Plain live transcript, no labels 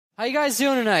How you guys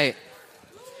doing tonight?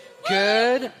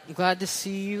 Good. I'm glad to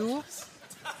see you.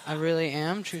 I really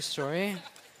am. True story.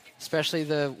 Especially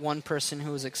the one person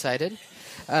who was excited.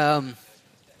 So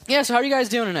how are you guys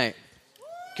doing tonight?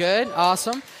 Good.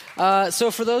 Awesome. So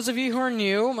for those of you who are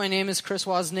new, my name is Chris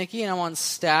Woznicki, and I'm on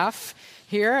staff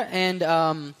here. And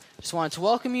just wanted to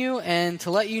welcome you and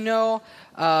to let you know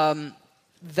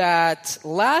that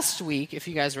last week, if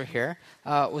you guys were here,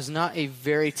 was not a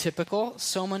very typical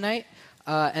Soma night.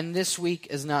 And this week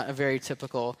is not a very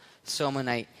typical Soma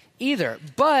night either.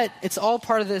 But it's all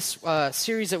part of this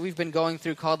series that we've been going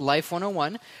through called Life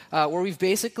 101, where we've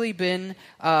basically been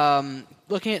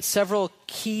looking at several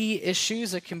key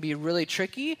issues that can be really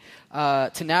tricky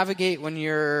to navigate when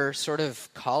you're sort of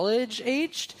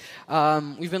college-aged.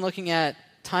 We've been looking at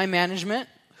time management.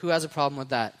 Who has a problem with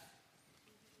that?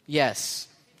 Yes.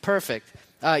 Perfect.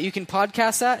 You can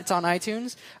podcast that. It's on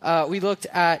iTunes. We looked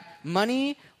at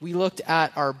money. We looked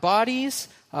at our bodies.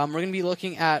 We're going to be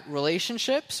looking at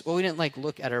relationships. Well, we didn't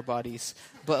look at our bodies,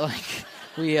 but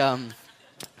we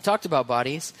talked about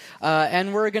bodies.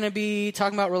 And we're going to be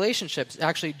talking about relationships.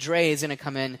 Actually, Dre is going to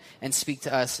come in and speak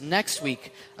to us next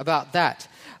week about that.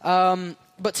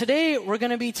 But today we're going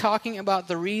to be talking about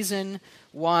the reason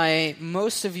why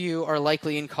most of you are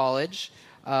likely in college,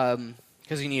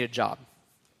 because you need a job,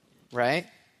 right?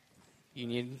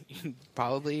 You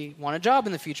probably want a job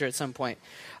in the future at some point.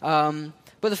 But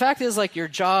the fact is, your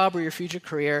job or your future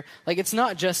career, it's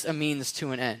not just a means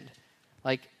to an end.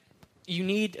 You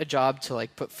need a job to,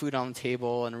 put food on the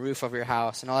table and a roof over your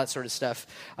house and all that sort of stuff.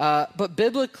 But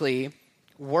biblically,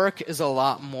 work is a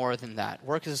lot more than that.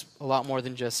 Work is a lot more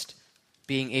than just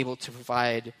being able to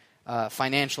provide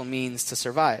financial means to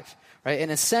survive, right? In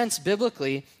a sense,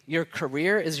 biblically, your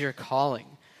career is your calling,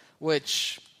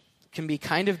 which can be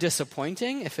kind of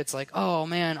disappointing if it's oh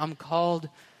man, I'm called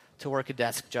to work a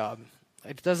desk job.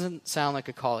 It doesn't sound like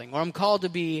a calling. Or I'm called to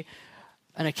be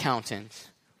an accountant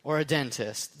or a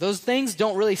dentist. Those things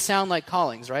don't really sound like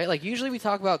callings, right? Usually we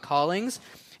talk about callings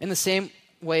in the same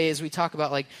way as we talk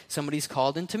about somebody's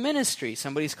called into ministry,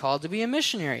 somebody's called to be a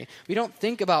missionary. We don't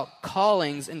think about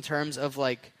callings in terms of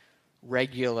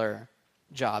regular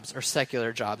jobs or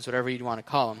secular jobs, whatever you'd want to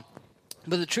call them.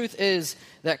 But the truth is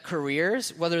that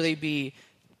careers, whether they be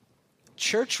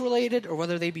church-related or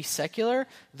whether they be secular,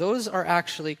 those are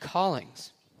actually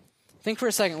callings. Think for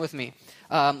a second with me.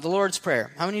 The Lord's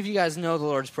Prayer. How many of you guys know the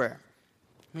Lord's Prayer?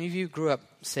 How many of you grew up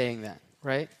saying that,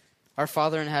 right? Our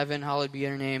Father in heaven, hallowed be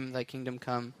your name, thy kingdom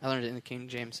come. I learned it in the King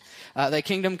James. Thy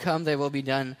kingdom come, thy will be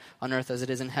done on earth as it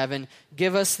is in heaven.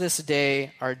 Give us this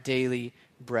day our daily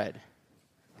bread.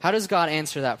 How does God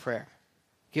answer that prayer?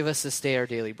 Give us this day our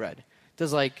daily bread.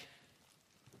 Does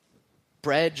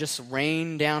bread just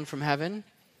rain down from heaven?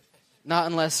 Not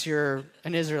unless you're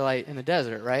an Israelite in the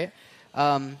desert, right?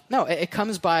 No, it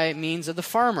comes by means of the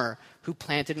farmer who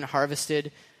planted and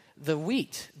harvested the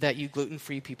wheat that you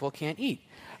gluten-free people can't eat.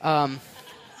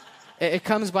 It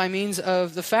comes by means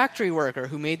of the factory worker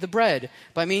who made the bread,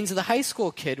 by means of the high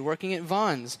school kid working at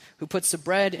Vons who puts the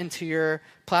bread into your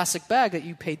plastic bag that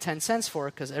you paid 10 cents for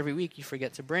because every week you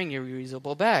forget to bring your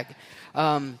reusable bag.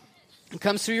 It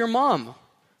comes through your mom,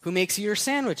 who makes you your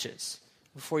sandwiches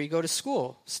before you go to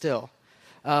school still.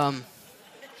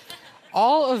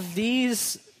 All of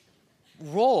these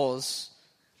roles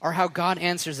are how God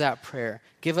answers that prayer.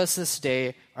 Give us this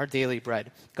day our daily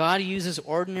bread. God uses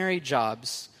ordinary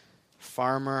jobs,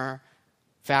 farmer,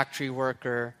 factory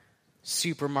worker,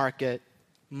 supermarket,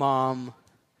 mom,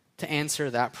 to answer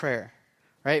that prayer.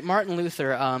 Right? Martin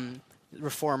Luther,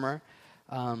 reformer,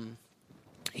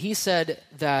 he said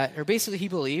that, or basically he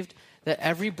believed that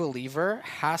every believer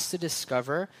has to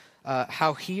discover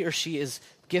how he or she is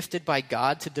gifted by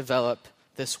God to develop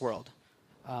this world.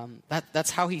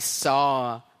 That's how he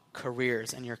saw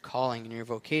careers and your calling and your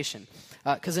vocation.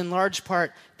 Because in large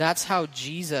part, that's how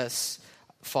Jesus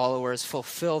followers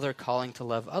fulfill their calling to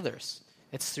love others.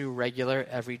 It's through regular,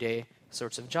 everyday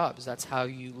sorts of jobs. That's how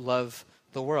you love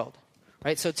the world.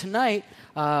 Right? So tonight,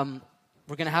 we're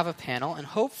going to have a panel, and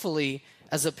hopefully,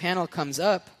 as the panel comes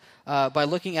up, by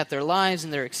looking at their lives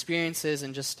and their experiences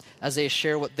and just as they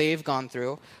share what they've gone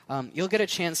through, you'll get a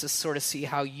chance to sort of see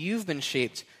how you've been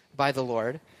shaped by the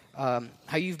Lord,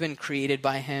 how you've been created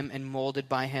by Him and molded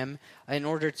by Him in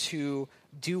order to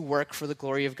do work for the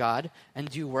glory of God and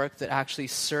do work that actually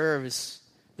serves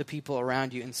the people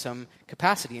around you in some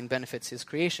capacity and benefits His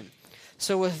creation.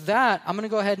 So with that, I'm going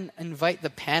to go ahead and invite the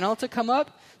panel to come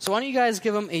up. So why don't you guys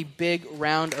give them a big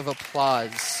round of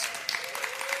applause.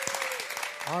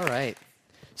 All right.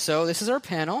 So this is our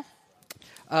panel.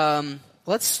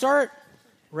 Let's start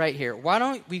right here. Why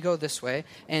don't we go this way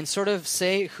and sort of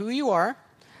say who you are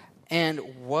And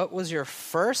what was your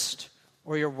first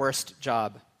or your worst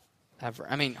job ever?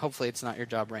 I mean, hopefully it's not your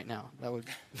job right now. That would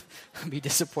be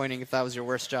disappointing if that was your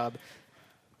worst job.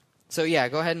 So yeah,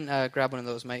 go ahead and grab one of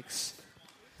those mics.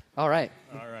 All right.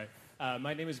 All right.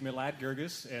 My name is Milad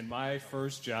Girgis, and my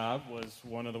first job was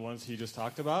one of the ones he just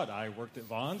talked about. I worked at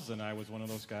Vons, and I was one of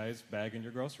those guys bagging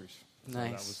your groceries.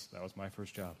 Nice. So that was my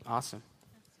first job. Awesome.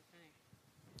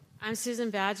 I'm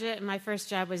Susan Badgett, and my first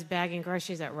job was bagging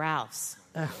groceries at Ralph's.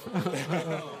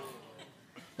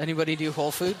 Anybody do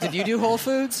Whole Foods? Did you do Whole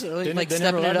Foods? Or They never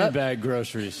stepping let it me up? bag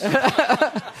groceries. First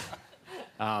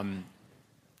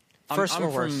or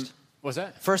I'm worst? What's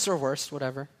that? First or worst,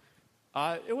 whatever.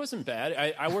 It wasn't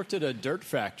bad. I worked at a dirt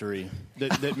factory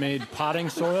that made potting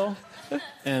soil.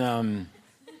 And,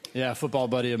 a football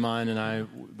buddy of mine and I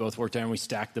both worked there, and we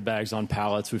stacked the bags on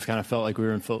pallets. We've kind of felt like we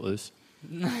were in Footloose.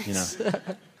 Nice. You know.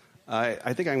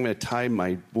 I think I'm going to tie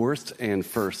my worst and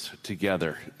first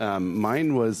together.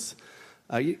 Mine was,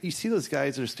 you see those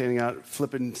guys that are standing out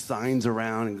flipping signs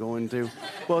around and going through?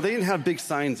 Well, they didn't have big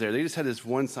signs there. They just had this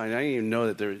one sign. I didn't even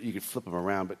know that you could flip them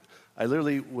around, but I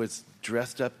literally was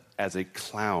dressed up as a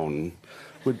clown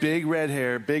with big red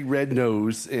hair, big red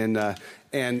nose, and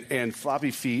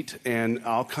floppy feet and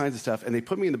all kinds of stuff. And they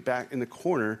put me in the back, in the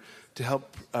corner, to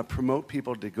help promote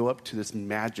people to go up to this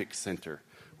magic center,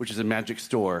 which is a magic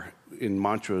store in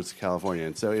Montrose, California.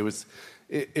 And so it was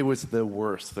the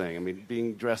worst thing. I mean,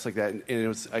 being dressed like that, and it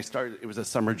was a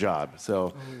summer job.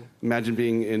 So imagine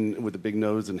being in with a big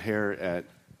nose and hair at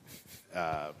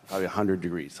probably 100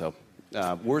 degrees. So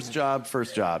worst job,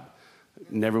 first job.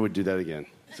 Never would do that again.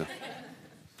 So.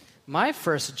 My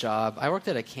first job, I worked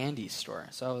at a candy store.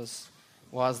 So I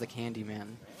was the candy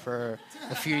man for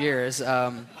a few years.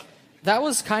 That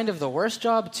was kind of the worst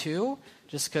job, too,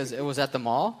 just because it was at the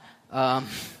mall.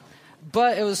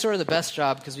 But it was sort of the best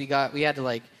job because we had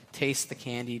to taste the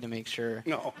candy to make sure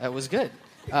it was good.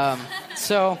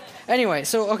 So anyway,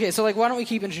 why don't we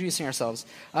keep introducing ourselves?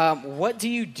 What do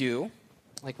you do?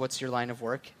 Like, what's your line of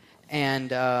work?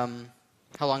 And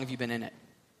how long have you been in it?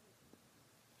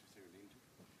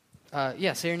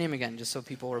 Say your name again, just so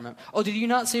people remember. Oh, did you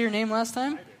not say your name last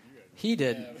time? He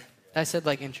did. I said,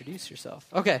 introduce yourself.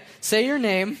 Okay, say your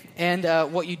name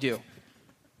and what you do.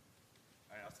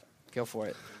 Go for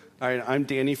it. All right, I'm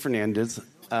Danny Fernandez.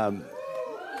 I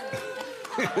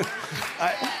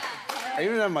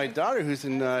even have my daughter who's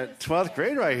in 12th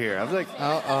grade right here. I was like,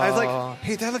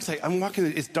 hey, that looks like, I'm walking,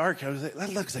 it's dark. I was like,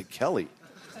 that looks like Kelly.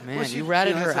 Man, you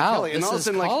ratted her out. Kelly. This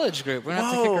is college group. We're going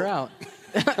to have to kick her out.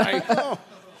 I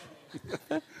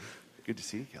know. Good to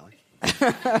see you, Kelly.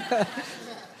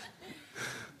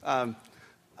 What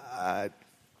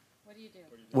do you do?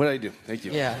 What do I do? Thank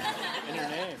you. Yeah. And your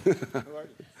name. Who are you?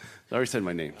 I already said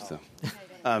my name. So,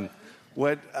 I'm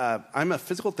a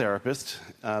physical therapist,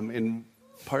 and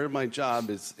part of my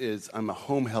job is I'm a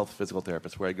home health physical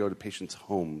therapist, where I go to patients'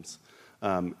 homes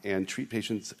and treat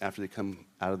patients after they come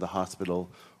out of the hospital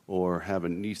or have a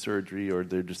knee surgery, or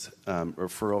they're just a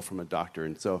referral from a doctor.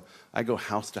 And so I go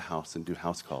house to house and do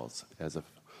house calls as a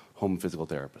home physical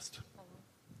therapist.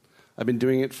 I've been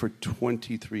doing it for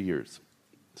 23 years.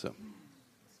 So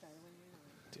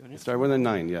started when I was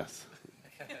 9, yes.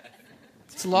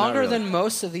 It's longer really. than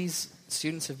most of these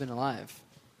students have been alive.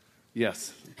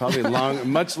 Yes, probably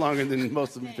much longer than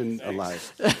most of them have been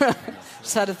alive.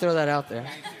 Just had to throw that out there.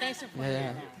 Thanks for pointing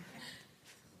Yeah. that out.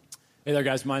 Hey there,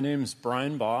 guys. My name's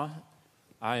Brian Baugh.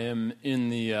 I am in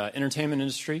the entertainment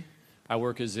industry. I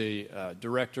work as a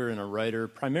director and a writer,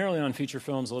 primarily on feature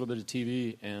films, a little bit of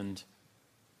TV, and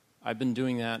I've been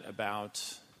doing that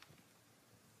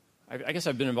I guess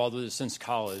I've been involved with it since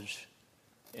college,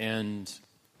 and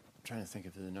I'm trying to think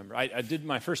of the number. I did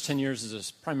my first 10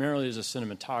 years primarily as a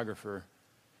cinematographer,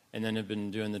 and then have been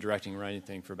doing the directing and writing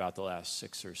thing for about the last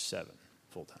 6 or 7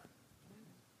 full-time.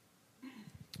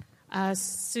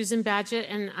 Susan Badgett,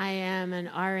 and I am an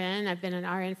RN. I've been an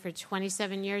RN for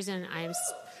 27 years, and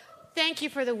thank you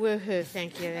for the woohoo.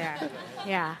 Thank you there.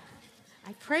 Yeah.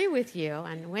 I pray with you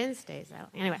on Wednesdays.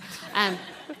 Anyway. And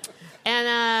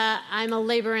I'm a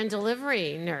labor and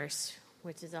delivery nurse,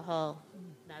 which is a whole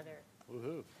other.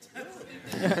 Woohoo.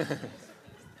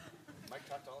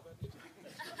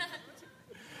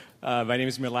 My name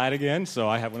is Milad again, so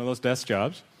I have one of those desk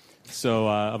jobs. So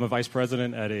I'm a vice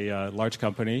president at a large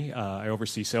company. I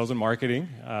oversee sales and marketing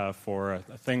for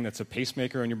a thing that's a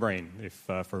pacemaker in your brain,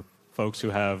 for folks who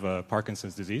have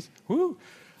Parkinson's disease. Woo!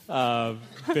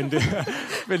 Been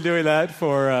doing that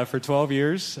for 12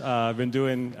 years. Been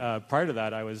doing prior to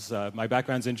that, my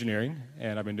background's engineering,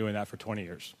 and I've been doing that for 20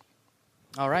 years.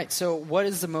 All right. So what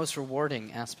is the most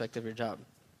rewarding aspect of your job?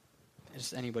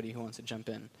 Just anybody who wants to jump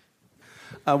in.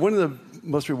 One of the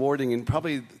most rewarding and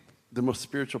probably the most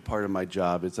spiritual part of my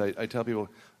job is I tell people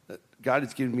that God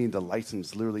has given me the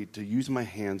license literally to use my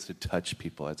hands to touch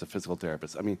people as a physical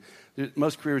therapist. I mean,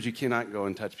 most careers you cannot go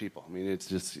and touch people. I mean, it's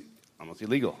just almost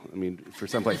illegal. I mean, for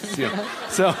some places,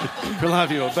 So for a lot of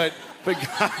people, but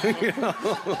God,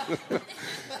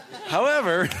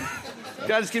 however,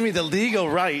 God has given me the legal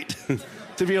right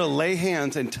to be able to lay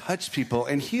hands and touch people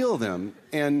and heal them,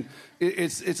 and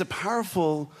it's a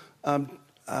powerful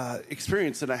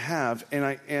experience that I have,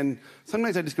 and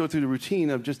sometimes I just go through the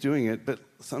routine of just doing it, but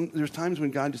there's times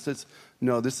when God just says,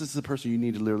 no, this is the person you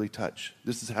need to literally touch.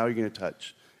 This is how you're going to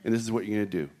touch, and this is what you're going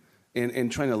to do,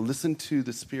 and trying to listen to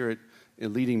the Spirit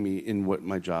and leading me in what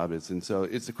my job is. And so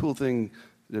it's a cool thing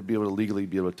to be able to legally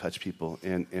be able to touch people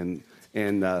and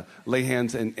lay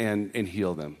hands and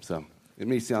heal them. So it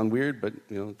may sound weird, but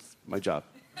it's my job.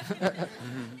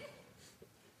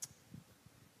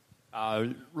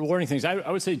 Rewarding things. I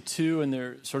would say two, and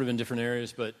they're sort of in different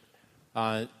areas, but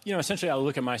essentially I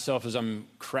look at myself as I'm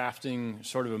crafting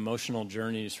sort of emotional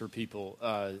journeys for people,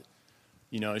 as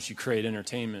you create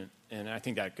entertainment. And I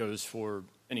think that goes for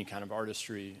any kind of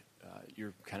artistry.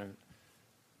 You're kind of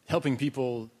helping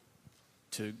people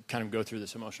to kind of go through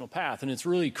this emotional path. And it's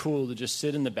really cool to just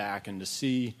sit in the back and to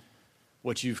see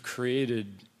what you've created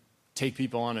take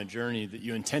people on a journey that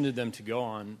you intended them to go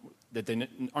on, that they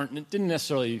didn't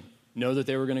necessarily know that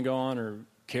they were going to go on or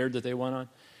cared that they went on.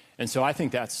 And so I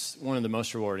think that's one of the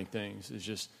most rewarding things, is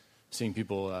just seeing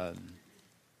people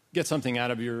get something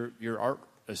out of your art,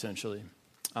 essentially.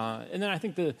 And then I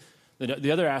think the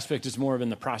other aspect is more of in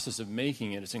the process of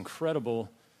making it. It's incredible,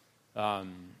 at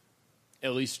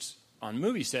least on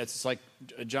movie sets, it's like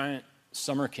a giant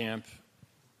summer camp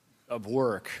of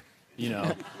work,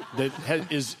 that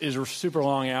is super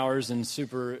long hours and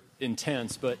super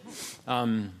intense. But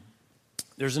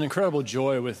there's an incredible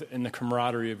joy in the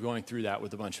camaraderie of going through that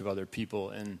with a bunch of other people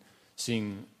and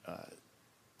seeing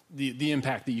the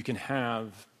impact that you can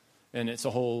have. And it's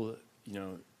a whole,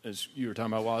 as you were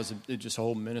talking about, was just a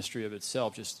whole ministry of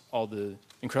itself. Just all the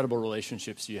incredible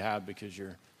relationships you have because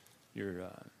you're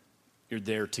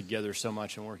there together so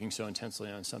much and working so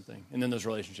intensely on something, and then those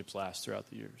relationships last throughout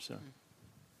the year. So,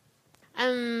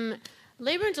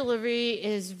 labor and delivery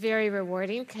is very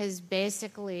rewarding because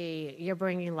basically you're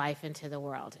bringing life into the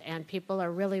world, and people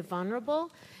are really vulnerable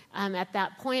at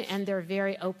that point, and they're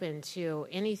very open to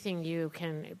anything you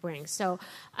can bring. So.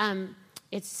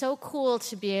 It's so cool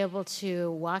to be able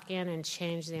to walk in and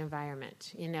change the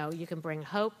environment. You can bring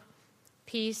hope,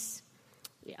 peace.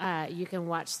 You can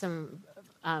watch them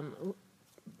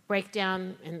break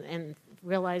down and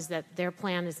realize that their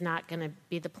plan is not going to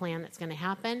be the plan that's going to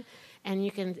happen. And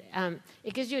you can.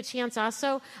 It gives you a chance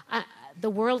also. The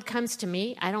world comes to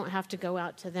me. I don't have to go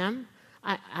out to them.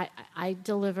 I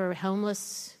deliver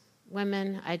homeless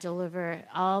women, I deliver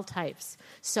all types.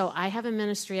 So I have a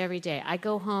ministry every day. I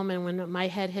go home, and when my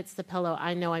head hits the pillow,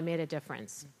 I know I made a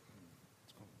difference.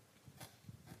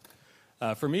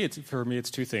 For me, it's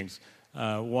two things.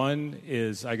 One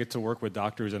is I get to work with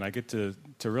doctors, and I get to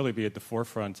really be at the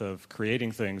forefront of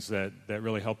creating things that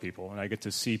really help people. And I get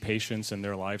to see patients and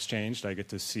their lives changed. I get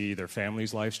to see their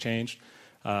families' lives changed.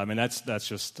 And that's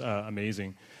just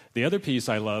amazing. The other piece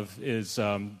I love is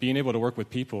being able to work with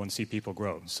people and see people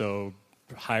grow. So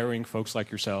hiring folks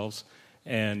like yourselves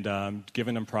and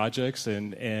giving them projects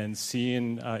and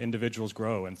seeing individuals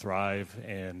grow and thrive.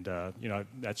 And,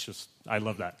 that's just, I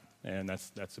love that. And that's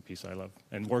the piece I love.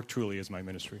 And work truly is my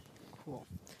ministry. Cool.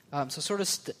 So sort of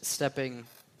stepping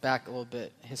back a little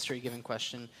bit, history-giving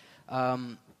question.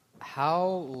 How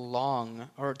long,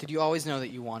 or did you always know that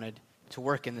you wanted to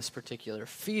work in this particular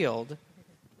field?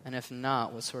 And if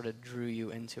not, what sort of drew you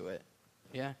into it?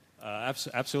 Yeah?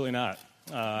 Absolutely not.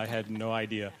 I had no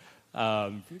idea.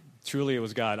 Truly, it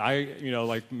was God.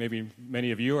 Like maybe many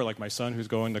of you, or like my son who's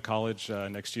going to college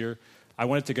next year, I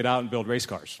wanted to get out and build race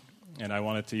cars. And I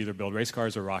wanted to either build race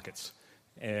cars or rockets.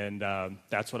 And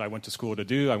that's what I went to school to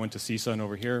do. I went to CSUN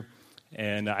over here,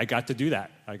 and I got to do that.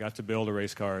 I got to build a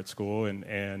race car at school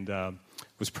and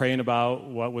was praying about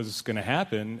what was going to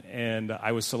happen, and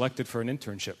I was selected for an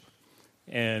internship.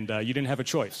 And you didn't have a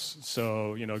choice.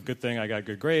 So, good thing I got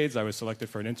good grades. I was selected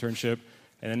for an internship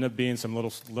and ended up being some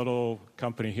little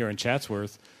company here in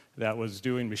Chatsworth that was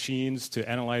doing machines to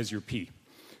analyze your pee.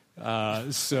 We're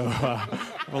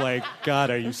like, God,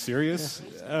 are you serious?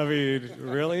 I mean,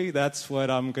 really? That's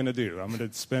what I'm going to do. I'm going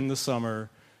to spend the summer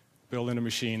building a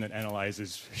machine that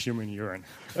analyzes human urine.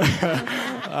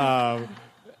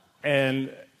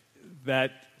 And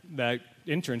that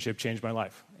internship changed my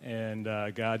life. and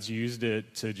God's used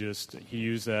it to He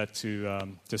used that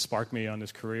to spark me on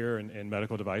this career in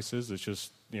medical devices. It's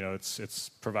just, it's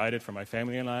provided for my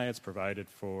family and I. It's provided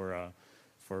for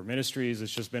ministries.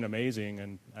 It's just been amazing,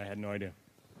 and I had no idea.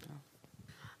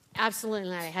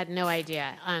 Absolutely, I had no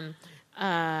idea.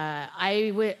 I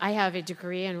have a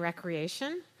degree in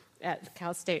recreation at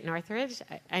Cal State Northridge.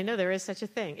 I know there is such a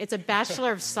thing. It's a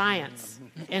Bachelor of Science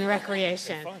in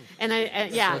recreation. And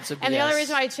and the only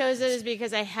reason why I chose it is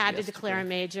because I had to declare a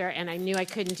major, and I knew I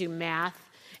couldn't do math,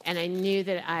 and I knew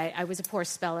that I was a poor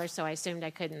speller, so I assumed I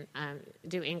couldn't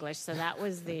do English. So that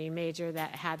was the major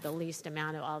that had the least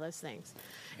amount of all those things.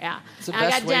 Yeah, it's the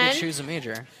best way to choose a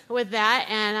major. With that,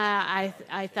 and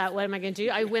I thought, what am I going to do?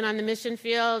 I went on the mission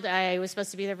field. I was supposed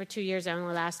to be there for 2 years. I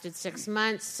only lasted 6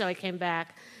 months, so I came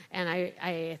back. And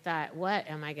I thought, what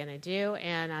am I going to do?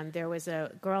 And there was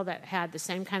a girl that had the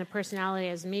same kind of personality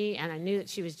as me, and I knew that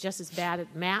she was just as bad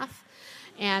at math.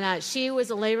 And she was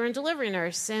a labor and delivery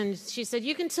nurse, and she said,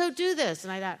 you can so do this.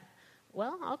 And I thought,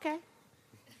 well, okay.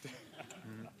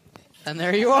 And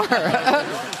there you are.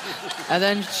 And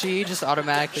then she just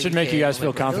automatically should make you guys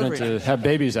feel confident to have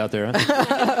babies out there.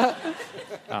 Huh?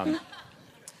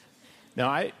 No,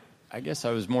 I guess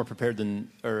I was more prepared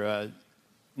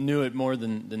knew it more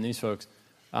than these folks,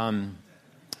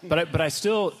 but it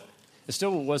still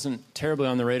wasn't terribly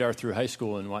on the radar through high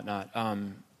school and whatnot.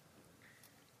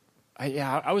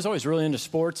 I was always really into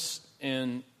sports,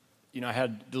 and I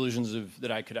had delusions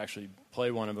that I could actually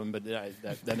play one of them, but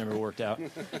that never worked out.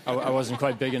 I wasn't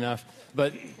quite big enough.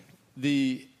 But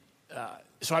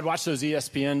so I'd watch those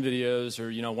ESPN videos,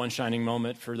 or One Shining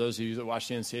Moment for those of you that watch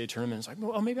the NCAA tournament. It's like,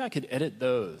 well, maybe I could edit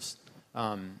those.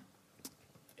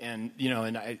 And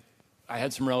I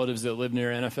had some relatives that lived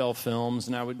near NFL Films,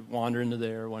 and I would wander into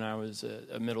there when I was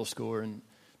a middle schooler and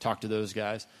talk to those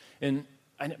guys.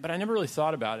 But I never really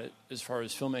thought about it as far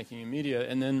as filmmaking and media.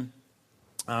 And then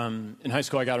in high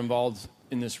school, I got involved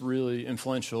in this really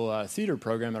influential theater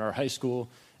program at our high school,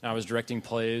 and I was directing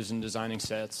plays and designing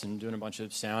sets and doing a bunch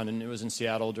of sound. And it was in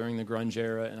Seattle during the grunge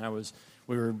era, and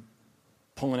we were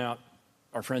pulling out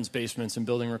our friends' basements and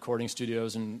building recording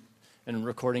studios and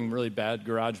recording really bad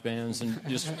garage bands and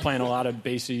just playing a lot of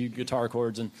bassy guitar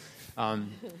chords. And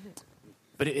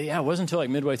but it wasn't until like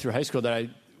midway through high school that I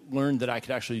learned that I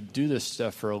could actually do this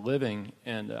stuff for a living.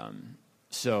 And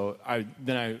so I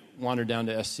wandered down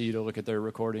to SC to look at their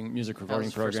music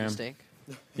recording program. First mistake.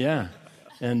 Yeah.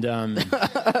 And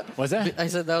what's that? I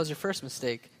said that was your first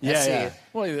mistake. Yeah, SC. yeah.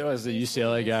 Well, it was the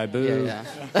UCLA guy. Boo. Yeah.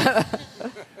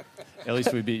 At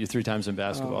least we beat you 3 times in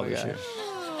basketball this year.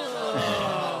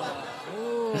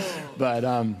 But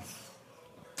I'm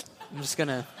just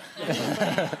gonna.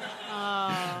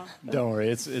 Don't worry.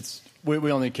 It's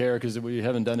we only care because we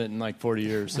haven't done it in like 40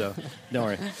 years. So don't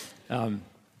worry.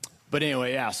 But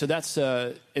anyway, yeah. So that's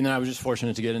and then I was just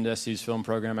fortunate to get into SC's film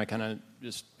program. I kind of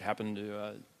just happened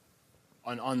to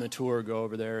on the tour go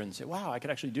over there and say, wow, I could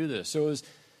actually do this. So it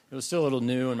was still a little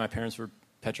new, and my parents were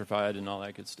petrified and all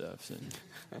that good stuff.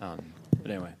 And, but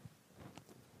anyway.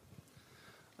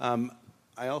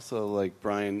 I also, like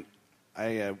Brian,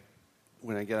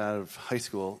 when I got out of high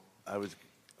school, I was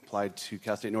applied to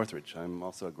Cal State Northridge. I'm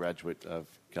also a graduate of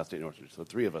Cal State Northridge. So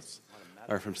 3 of us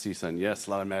are from CSUN. Yes, a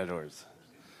lot of Matadors.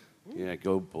 Yeah,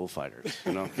 go Bullfighters.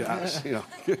 Gosh,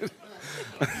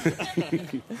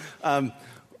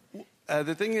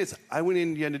 the thing is, I went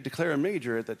in, you had to declare a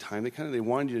major at that time. They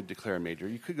wanted you to declare a major.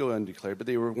 You could go undeclared, but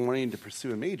they were wanting to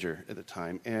pursue a major at the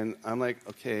time. And I'm like,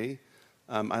 okay,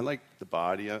 I like the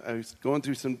body. I was going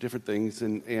through some different things,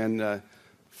 and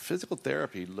physical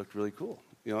therapy looked really cool.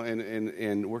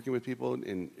 And working with people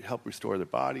and help restore their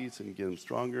bodies and get them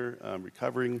stronger,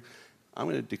 recovering. I'm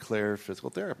going to declare physical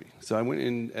therapy. So I went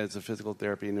in as a physical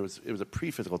therapy, and it was a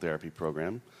pre-physical therapy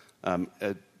program,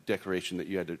 a declaration that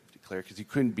you had to declare because you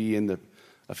couldn't be in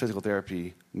a physical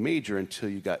therapy major until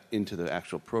you got into the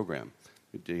actual program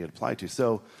that you had applied to.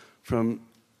 So from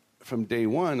day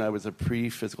one, I was a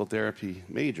pre-physical therapy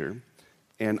major,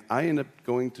 and I ended up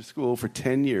going to school for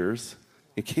 10 years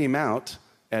and came out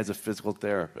as a physical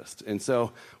therapist, and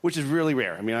so, which is really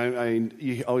rare. I mean,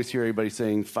 you always hear everybody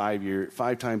saying 5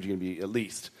 times you're going to be, at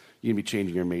least, you're going to be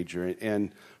changing your major.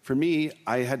 And for me,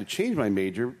 I had to change my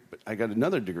major, but I got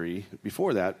another degree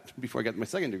before I got my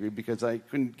second degree, because I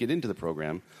couldn't get into the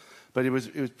program. But it was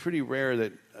pretty rare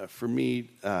that, for me,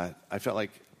 I felt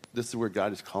like this is where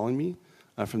God is calling me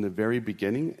from the very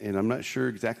beginning, and I'm not sure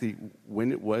exactly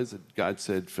when it was that God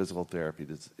said physical therapy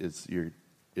is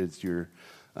your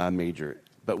major.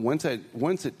 But once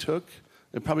it took,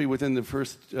 probably within the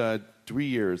first 3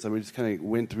 years, I just kind of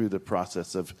went through the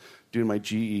process of doing my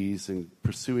GEs and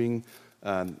pursuing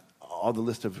all the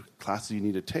list of classes you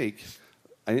need to take.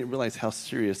 I didn't realize how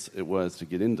serious it was to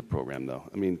get into the program, though.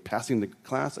 I mean, passing the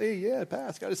class, hey, yeah,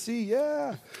 pass, got a C,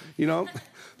 yeah, you know.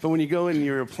 But when you go and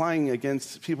you're applying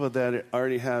against people that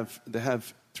already have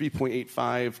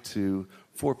 3.85 to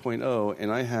 4.0,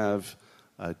 and I have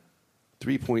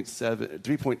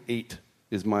 3.8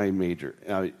 is my major.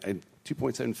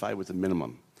 2.75 was the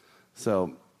minimum.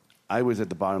 So I was at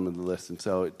the bottom of the list, and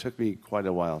so it took me quite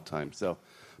a while time. So,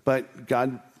 but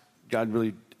God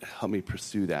really helped me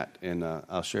pursue that, and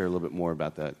I'll share a little bit more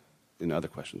about that in other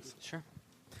questions. Sure.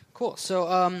 Cool.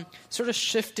 So sort of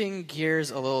shifting gears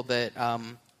a little bit,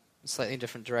 slightly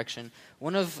different direction.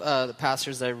 One of the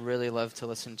pastors that I really love to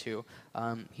listen to,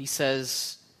 he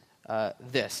says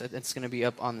this. It's going to be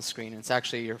up on the screen. It's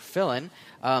actually your fill-in.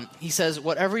 He says,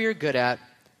 whatever you're good at,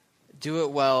 do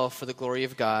it well for the glory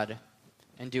of God,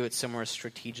 and do it somewhere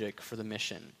strategic for the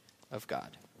mission of God.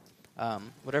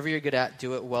 Whatever you're good at,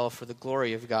 do it well for the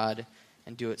glory of God,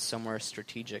 and do it somewhere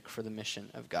strategic for the mission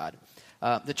of God.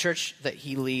 The church that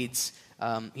he leads,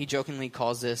 he jokingly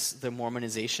calls this the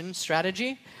Mormonization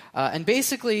strategy. And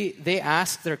basically, they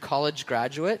ask their college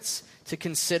graduates to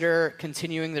consider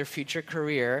continuing their future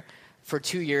career for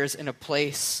 2 years in a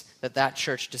place that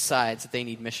church decides that they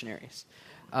need missionaries.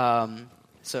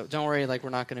 So don't worry, we're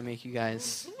not going to make you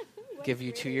guys give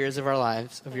you 2 years of your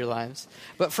lives.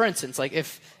 But for instance,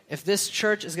 if this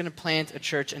church is going to plant a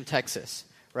church in Texas,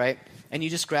 right, and you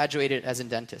just graduated as a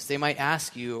dentist, they might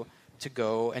ask you to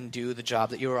go and do the job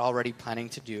that you were already planning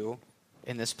to do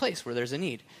in this place where there's a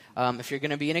need. If you're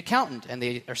going to be an accountant and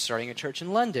they are starting a church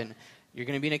in London, you're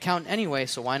going to be an accountant anyway,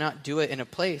 so why not do it in a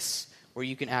place where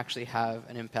you can actually have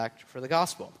an impact for the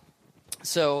gospel?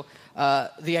 So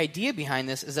the idea behind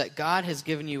this is that God has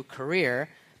given you a career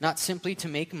not simply to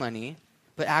make money,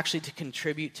 but actually to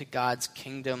contribute to God's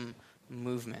kingdom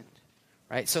movement,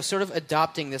 right? So sort of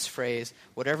adopting this phrase,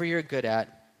 whatever you're good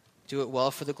at, do it well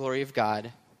for the glory of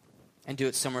God, and do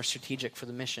it somewhere strategic for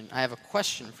the mission. I have a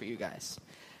question for you guys.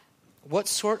 What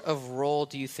sort of role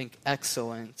do you think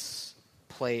excellence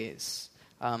plays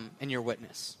in your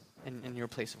witness, in your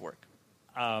place of work?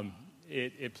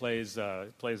 It plays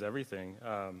everything.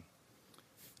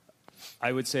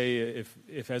 I would say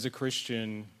if as a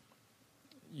Christian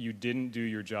you didn't do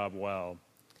your job well,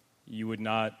 you would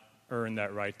not earn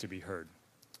that right to be heard.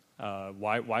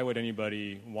 Why would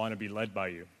anybody want to be led by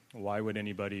you? Why would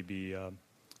anybody be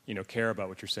care about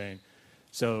what you're saying?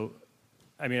 So,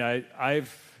 I mean,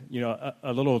 I've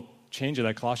a little change of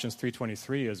that. Colossians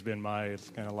 3:23 has been my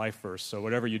kind of life verse. So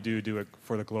whatever you do, do it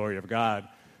for the glory of God.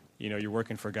 You're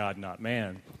working for God, not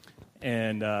man.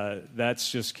 And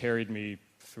that's just carried me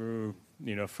through,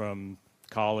 from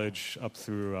college up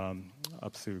through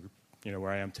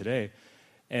where I am today.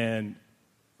 And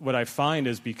what I find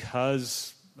is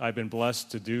because I've been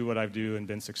blessed to do what I do and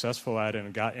been successful at it,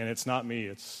 and it's not me,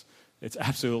 it's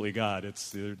absolutely God.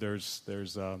 There's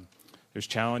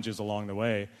challenges along the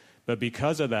way, but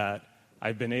because of that,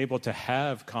 I've been able to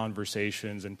have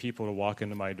conversations and people to walk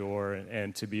into my door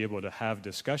and to be able to have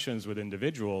discussions with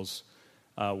individuals.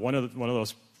 One of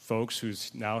those folks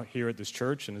who's now here at this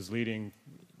church and is leading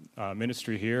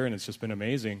ministry here, and it's just been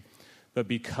amazing. But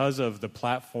because of the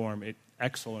platform,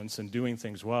 excellence and doing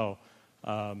things well,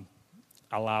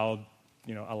 allowed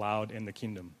in the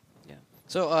kingdom. Yeah.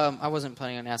 So I wasn't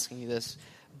planning on asking you this,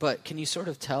 but can you sort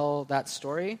of tell that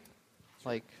story,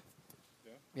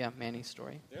 Manny's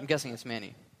story? Yeah. I'm guessing it's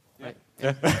Manny, right?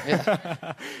 Yeah.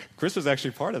 Yeah. Chris was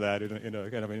actually part of that in a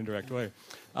kind of an indirect way.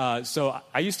 So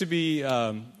I used to be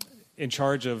in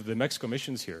charge of the Mexico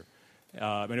missions here.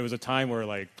 And it was a time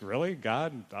where, really,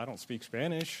 God, I don't speak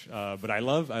Spanish, but I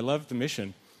love the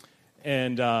mission.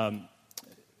 And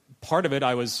part of it,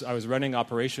 I was running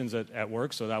operations at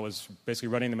work, so that was basically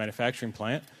running the manufacturing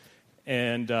plant.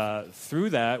 And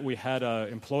through that, we had an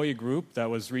employee group that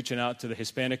was reaching out to the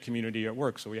Hispanic community at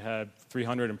work. So we had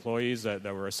 300 employees that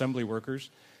were assembly workers.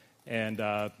 And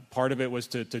part of it was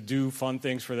to do fun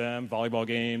things for them, volleyball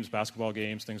games, basketball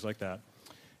games, things like that.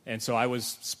 And so I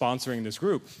was sponsoring this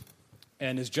group.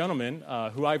 And this gentleman,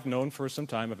 who I've known for some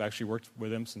time, I've actually worked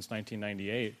with him since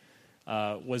 1998,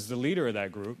 was the leader of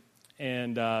that group.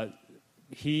 And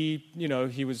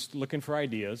he was looking for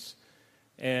ideas.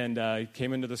 And he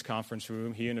came into this conference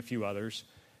room, he and a few others.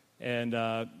 And,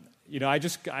 I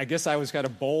guess I was kind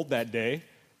of bold that day.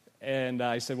 And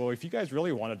I said, well, if you guys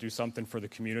really want to do something for the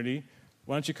community,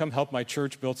 why don't you come help my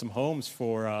church build some homes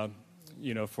for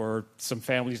some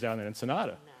families down in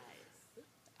Ensenada?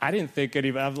 I didn't think any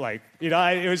of it.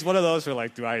 It was one of those where,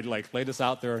 do I, lay this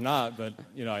out there or not? But,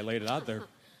 I laid it out there.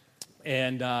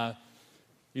 And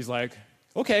he's like,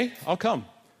 okay, I'll come.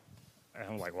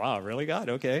 And I'm like, wow, really, God?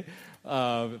 Okay.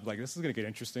 Like, this is going to get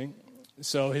interesting.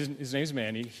 So his name's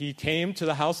Manny. He came to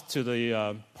the house, to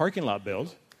the parking lot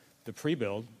build, the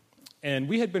pre-build, and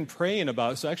we had been praying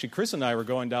about, so actually Chris and I were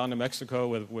going down to Mexico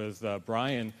with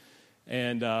Brian,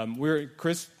 and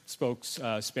Chris spoke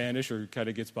Spanish, or kind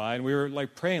of gets by, and we were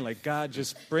like praying, like, God,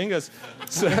 just bring us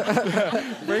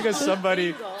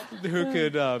somebody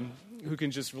who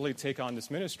can just really take on this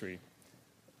ministry.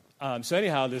 So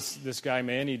anyhow, this guy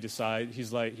Manny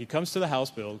he comes to the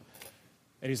house build,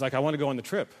 and he's like, I want to go on the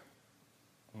trip.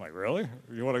 I'm like, really?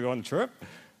 You want to go on the trip?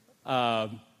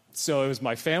 So it was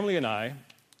my family and I,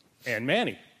 and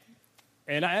Manny.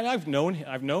 And I've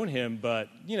known him, but,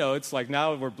 it's like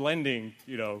now we're blending,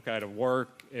 kind of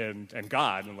work and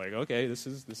God. I'm like, okay, this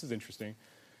is interesting.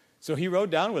 So he rode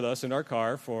down with us in our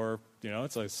car for,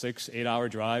 it's like a 6-8 hour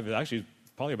drive. It's actually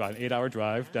probably about an 8 hour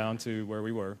drive down to where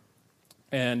we were.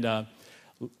 And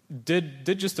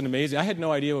did just an amazing, I had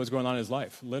no idea what was going on in his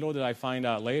life. Little did I find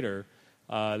out later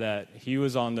that he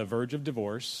was on the verge of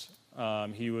divorce.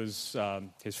 His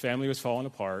family was falling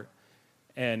apart.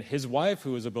 And his wife,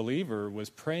 who was a believer, was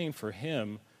praying for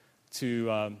him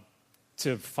to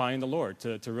find the Lord,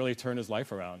 to really turn his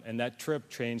life around. And that trip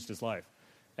changed his life.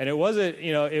 And it wasn't,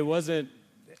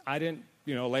 I didn't,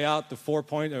 lay out the 4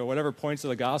 points or whatever points of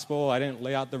the gospel. I didn't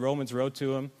lay out the Romans road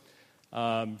to him.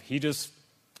 He just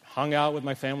hung out with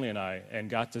my family and I and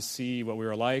got to see what we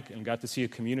were like and got to see a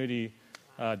community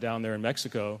down there in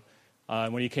Mexico.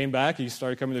 When he came back, he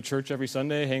started coming to church every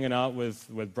Sunday, hanging out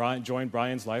with Brian, joined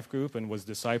Brian's life group, and was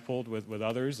discipled with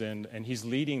others, and he's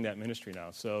leading that ministry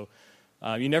now. So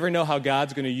you never know how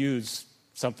God's going to use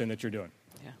something that you're doing.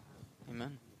 Yeah,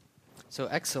 amen. So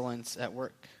excellence at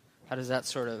work, how does that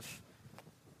sort of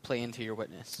play into your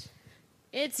witness?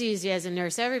 It's easy as a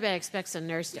nurse. Everybody expects a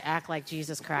nurse to act like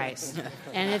Jesus Christ.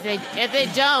 And if they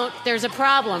don't, there's a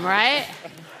problem, right?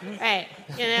 Right,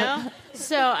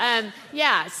 So,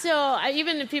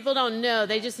 even if people don't know,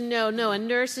 they just know, no, a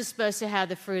nurse is supposed to have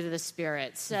the fruit of the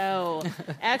Spirit. So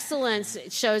excellence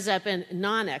shows up in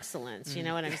non-excellence, you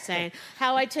know what I'm saying?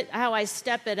 How I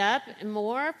step it up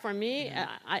more, for me,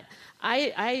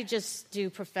 I just do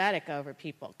prophetic over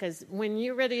people. Because when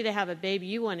you're ready to have a baby,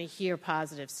 you want to hear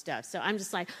positive stuff. So I'm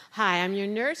just like, hi, I'm your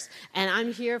nurse, and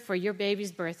I'm here for your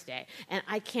baby's birthday. And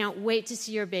I can't wait to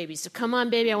see your baby. So come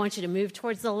on, baby, I want you to move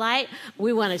towards the light.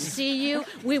 We want to see you.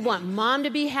 We want mom to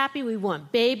be happy. We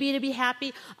want baby to be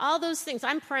happy. All those things.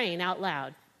 I'm praying out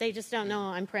loud. They just don't know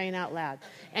I'm praying out loud.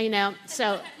 And, and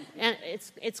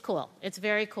it's cool. It's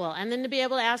very cool. And then to be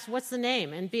able to ask, what's the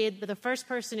name? And be the first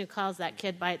person who calls that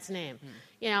kid by its name.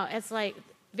 It's like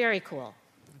very cool.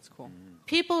 That's cool.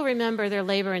 People remember their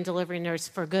labor and delivery nurse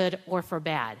for good or for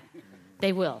bad.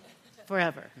 They will,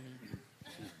 forever.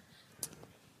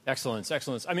 Excellence.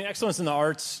 I mean, excellence in the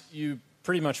arts, you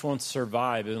pretty much won't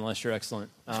survive unless you're excellent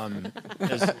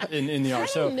in the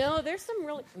arts. No, there's some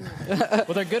really...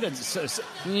 Well, they're good at...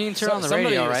 You can turn on the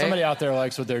radio, right? Somebody out there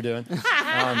likes what they're doing.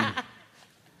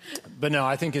 But no,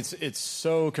 I think it's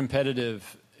so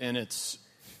competitive, and it's...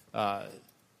 And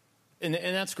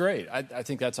that's great. I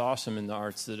think that's awesome in the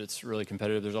arts, that it's really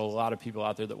competitive. There's a lot of people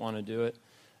out there that want to do it.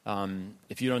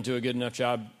 If you don't do a good enough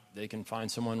job, they can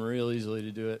find someone real easily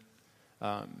to do it,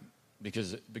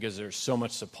 because there's so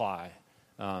much supply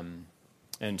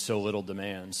and so little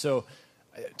demand. So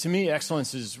to me,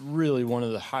 excellence is really one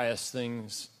of the highest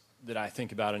things that I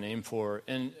think about and aim for.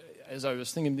 And as I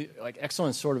was thinking, like,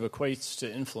 excellence sort of equates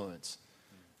to influence.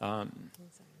 The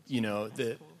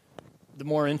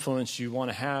more influence you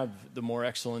want to have, the more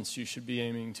excellence you should be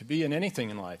aiming to be in anything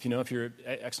in life. If you're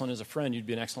excellent as a friend, you'd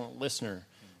be an excellent listener.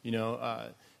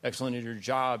 Excellent at your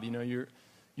job.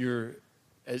 You're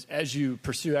as you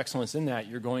pursue excellence in that,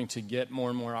 you're going to get more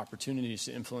and more opportunities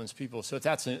to influence people. So if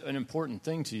that's an important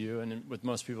thing to you, and with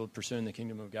most people pursuing the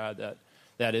kingdom of God,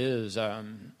 that is,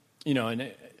 and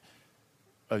a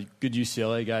good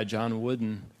UCLA guy, John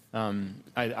Wooden.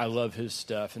 I love his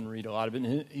stuff and read a lot of it.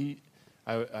 And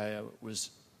I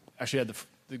had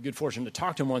the good fortune to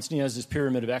talk to him once, and he has this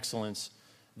pyramid of excellence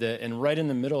and right in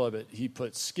the middle of it, he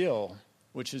put skill,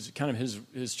 which is kind of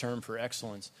his term for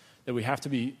excellence, that we have to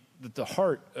be, that the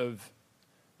heart of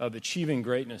achieving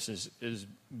greatness is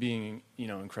being,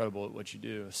 incredible at what you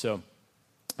do. So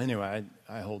anyway,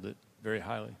 I hold it very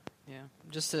highly. Yeah.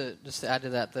 Just to add to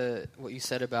that, what you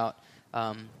said about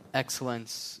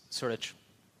excellence sort of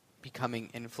becoming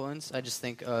influence, I just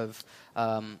think of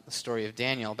the story of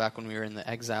Daniel back when we were in the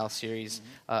Exile series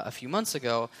a few months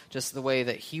ago, just the way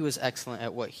that he was excellent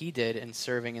at what he did in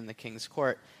serving in the king's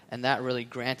court, and that really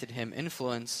granted him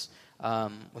influence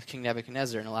with King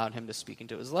Nebuchadnezzar and allowed him to speak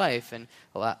into his life and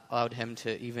allowed him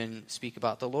to even speak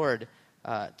about the Lord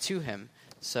to him.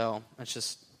 So it's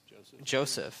just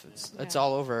Joseph. It's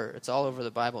all over. It's all over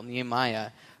the Bible.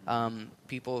 Nehemiah,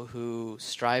 people who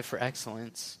strive for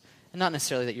excellence, and not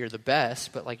necessarily that you're the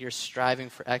best, but like you're striving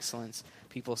for excellence.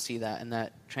 People see that, and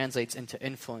that translates into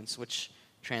influence, which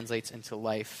translates into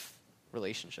life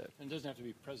relationship. And it doesn't have to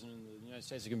be president of the United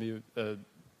States. It can be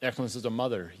excellence as a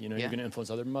mother. You can influence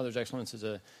other mothers. Excellence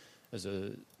as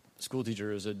a school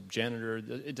teacher, as a janitor.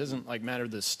 It doesn't matter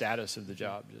the status of the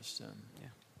job. Just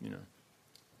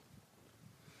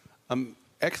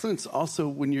Excellence also,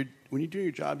 when you're doing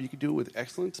your job, you can do it with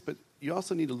excellence, but you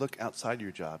also need to look outside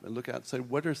your job and look outside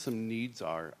what are some needs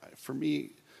are. For me,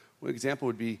 one example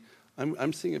would be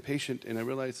I'm seeing a patient and I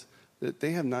realize that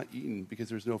they have not eaten because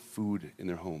there's no food in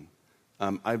their home.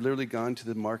 I've literally gone to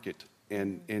the market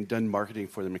and done marketing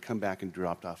for them and come back and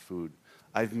dropped off food.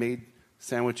 I've made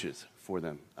sandwiches for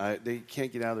them. They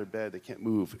can't get out of their bed. They can't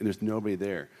move, and there's nobody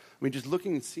there. I mean, just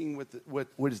looking and seeing what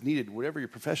is needed, whatever your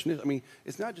profession is. I mean,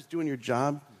 it's not just doing your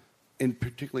job, in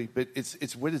particularly, but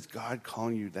it's what is God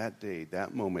calling you that day,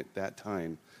 that moment, that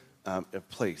time, a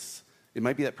place. It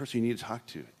might be that person you need to talk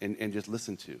to and just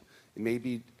listen to. It may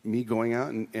be me going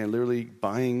out and literally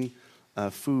buying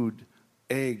food,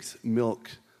 eggs, milk,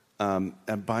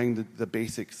 and buying the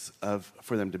basics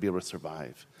for them to be able to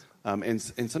survive. And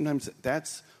sometimes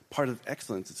that's part of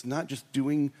excellence. It's not just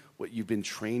doing what you've been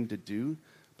trained to do,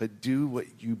 but do what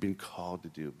you've been called to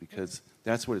do, because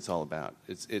that's what it's all about.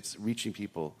 It's reaching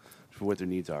people for what their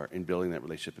needs are and building that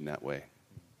relationship in that way.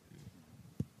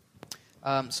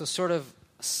 So sort of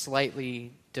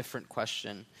slightly different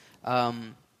question.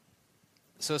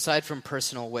 So aside from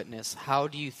personal witness, how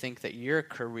do you think that your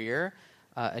career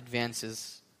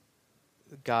advances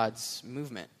God's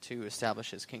movement to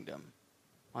establish his kingdom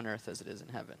on earth as it is in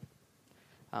heaven?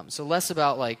 So less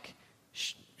about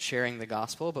sharing the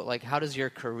gospel, but how does your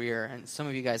career, and some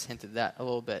of you guys hinted that a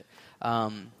little bit,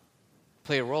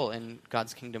 play a role in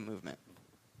God's kingdom movement?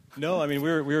 No, I mean,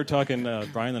 we were talking,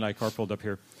 Brian and I carpooled up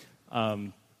here.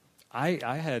 I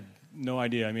had no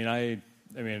idea. I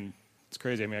mean, it's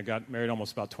crazy. I mean, I got married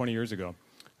almost about 20 years ago.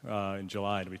 In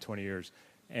July, it'll be 20 years.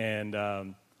 And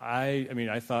I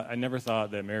never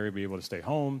thought that Mary would be able to stay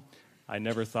home. I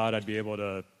never thought I'd be able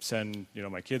to send,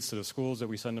 my kids to the schools that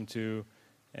we send them to.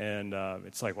 And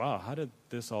it's wow, how did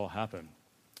this all happen?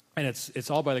 And it's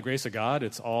all by the grace of God.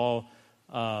 It's all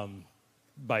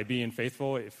by being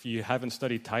faithful. If you haven't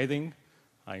studied tithing,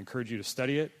 I encourage you to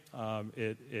study it.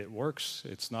 It works.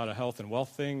 It's not a health and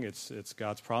wealth thing. It's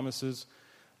God's promises.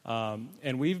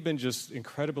 And we've been just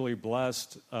incredibly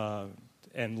blessed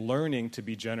and learning to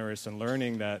be generous and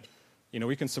learning that,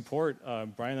 we can support.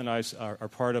 Brian and I are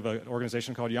part of an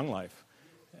organization called Young Life.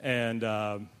 And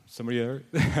somebody there?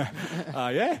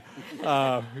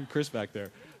 Yeah. Chris back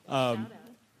there.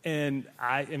 And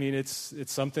I mean, it's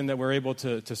something that we're able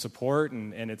to support,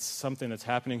 and it's something that's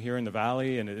happening here in the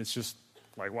Valley, and it's just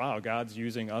wow, God's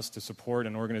using us to support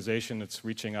an organization that's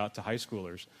reaching out to high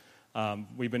schoolers.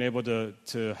 We've been able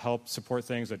to help support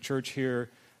things at church here,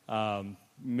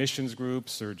 missions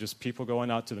groups, or just people going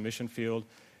out to the mission field.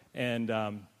 And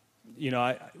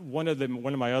one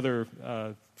of my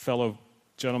other fellow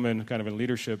gentlemen, kind of in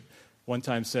leadership, one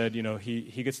time said,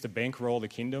 he gets to bankroll the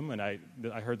kingdom. And I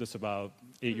heard this about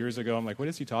 8 years ago. I'm like, what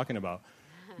is he talking about?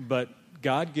 But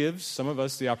God gives some of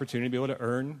us the opportunity to be able to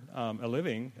earn a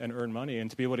living and earn money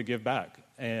and to be able to give back.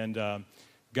 And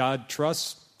God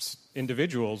trusts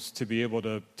individuals to be able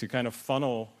to kind of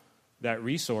funnel that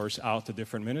resource out to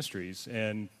different ministries.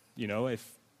 And,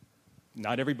 if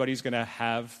not everybody's going to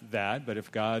have that, but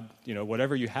if God,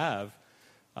 whatever you have,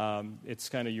 it's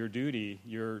kind of your duty,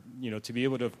 to be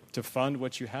able to fund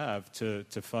what you have, to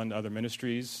fund other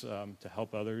ministries, to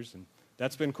help others. And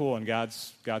that's been cool, and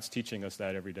God's teaching us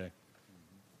that every day.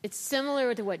 It's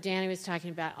similar to what Danny was talking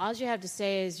about. All you have to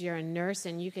say is you're a nurse,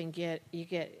 and you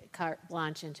get carte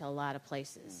blanche into a lot of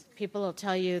places. People will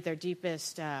tell you their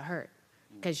deepest hurt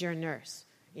because you're a nurse.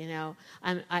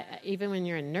 Even when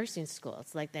you're in nursing school,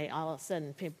 it's like they all of a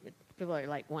sudden people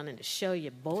are wanting to show you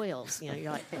boils.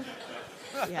 You're like,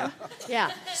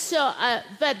 yeah. So,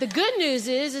 but the good news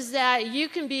is that you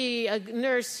can be a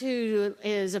nurse who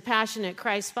is a passionate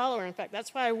Christ follower. In fact,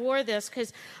 that's why I wore this,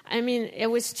 because it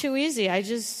was too easy. I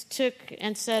just took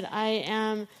and said, I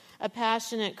am a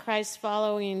passionate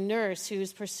Christ-following nurse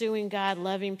who's pursuing God,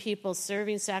 loving people,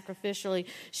 serving sacrificially,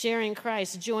 sharing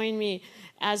Christ. Join me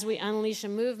as we unleash a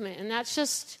movement. And that's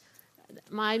just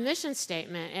my mission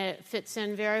statement. It fits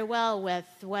in very well with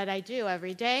what I do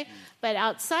every day. But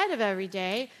outside of every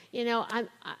day,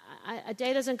 a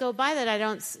day doesn't go by that I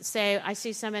don't say, I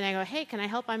see somebody and I go, hey, can I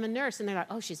help? I'm a nurse. And they're like,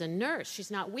 oh, she's a nurse.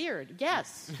 She's not weird.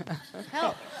 Yes,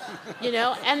 help.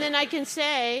 And then I can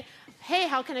say, hey,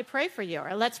 how can I pray for you?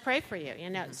 Or let's pray for you,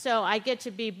 So I get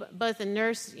to be both a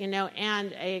nurse,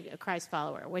 and a Christ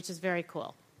follower, which is very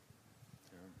cool.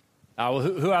 Well,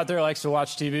 who out there likes to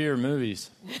watch TV or movies?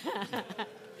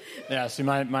 Yeah, see,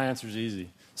 my answer is easy.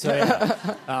 So,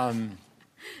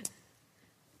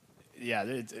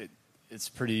 it's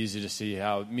pretty easy to see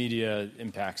how media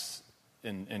impacts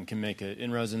and can make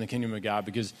inroads in the kingdom of God,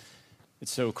 because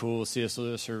it's so cool. C.S.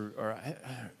 Lewis, or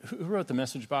who wrote the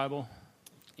Message Bible?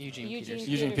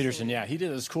 Eugene Peterson. Yeah, he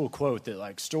did this cool quote that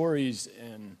like stories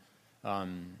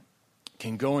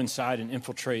can go inside and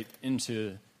infiltrate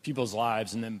into people's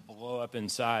lives and then blow up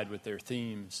inside with their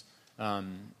themes,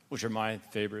 which are my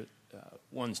favorite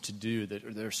ones to do.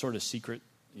 They're sort of secret,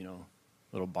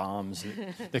 little bombs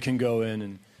that can go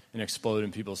in and explode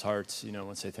in people's hearts,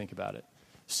 once they think about it.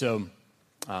 So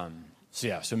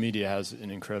media has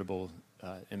an incredible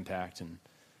impact, and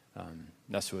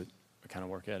that's what I kind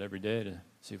of work at every day, to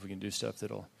see if we can do stuff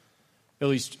that'll at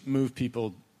least move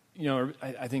people.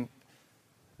 I think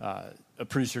a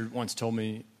producer once told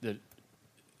me that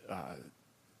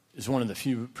is one of the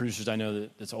few producers I know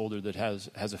that's older that has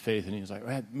a faith, and he was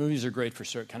like, movies are great for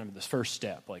kind of this first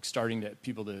step, like starting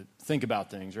people to think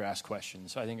about things or ask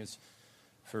questions. So I think it's,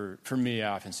 for me,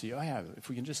 I often see, if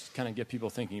we can just kind of get people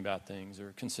thinking about things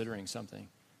or considering something,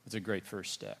 it's a great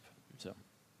first step. So,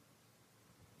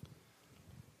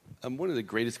 one of the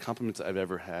greatest compliments I've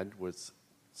ever had was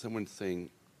someone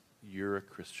saying, "You're a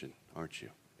Christian, aren't you?"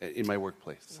 in my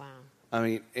workplace. Wow. I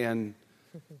mean, and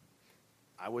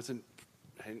I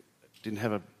didn't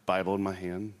have a Bible in my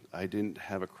hand. I didn't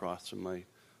have a cross on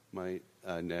my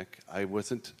neck. I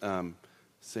wasn't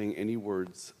saying any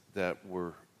words that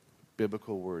were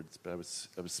biblical words, but I was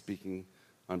speaking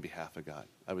on behalf of God.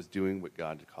 I was doing what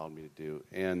God had called me to do.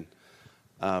 And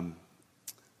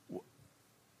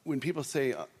when people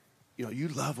say, you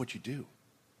love what you do,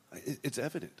 it's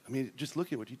evident. I mean, just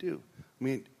look at what you do. I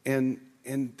mean, and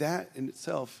that in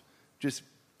itself just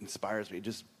inspires me. It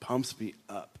just pumps me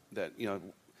up that,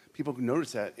 people can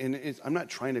notice that. And I'm not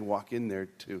trying to walk in there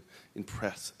to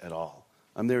impress at all.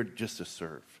 I'm there just to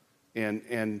serve.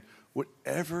 And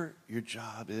whatever your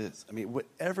job is,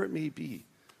 whatever it may be,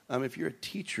 if you're a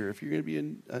teacher, if you're going to be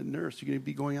a nurse, you're going to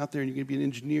be going out there and you're going to be an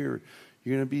engineer,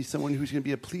 you're going to be someone who's going to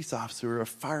be a police officer or a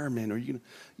fireman, or you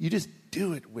just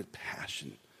do it with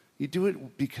passion. You do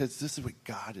it because this is what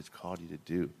God has called you to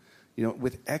do,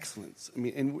 with excellence.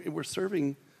 And we're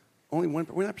serving only one.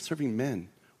 We're not serving men.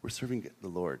 We're serving the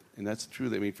Lord, and that's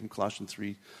truly. From Colossians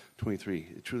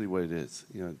 3:23, it's truly what it is.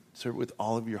 Serve it with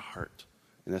all of your heart,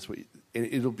 and that's what. And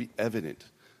it'll be evident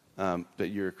that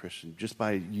you're a Christian just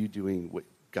by you doing what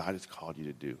God has called you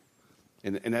to do,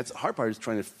 and that's the hard part, is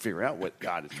trying to figure out what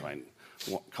God is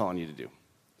calling you to do.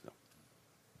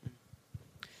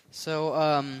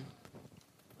 So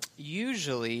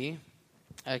usually,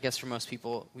 I guess for most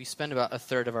people, we spend about a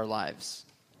third of our lives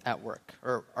at work,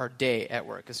 or our day at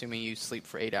work, assuming you sleep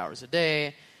for 8 hours a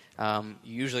day. You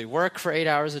usually work for 8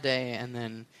 hours a day, and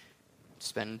then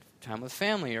spend time with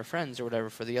family or friends or whatever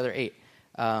for the other 8.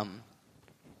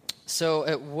 So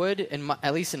it would,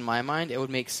 at least in my mind, it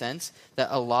would make sense that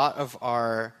a lot of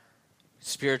our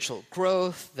spiritual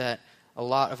growth, that a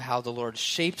lot of how the Lord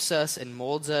shapes us and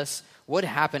molds us would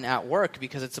happen at work,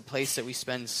 because it's a place that we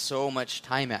spend so much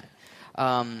time at.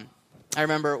 I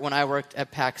remember when I worked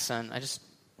at PacSun, I just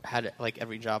had like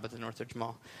every job at the Northridge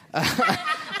Mall.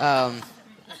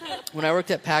 When I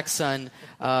worked at PacSun,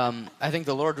 I think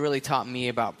the Lord really taught me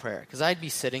about prayer, because I'd be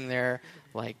sitting there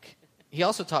He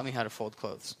also taught me how to fold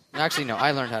clothes. Actually, no,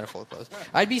 I learned how to fold clothes.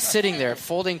 I'd be sitting there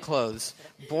folding clothes,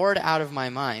 bored out of my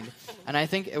mind, and I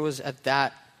think it was at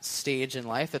that stage in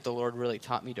life that the Lord really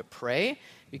taught me to pray,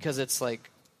 because it's like,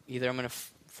 either I'm going to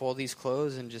fold these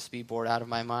clothes and just be bored out of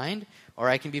my mind, or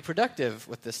I can be productive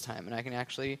with this time, and I can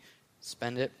actually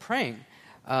spend it praying.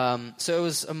 So it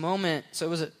was a moment,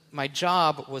 my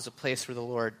job was a place where the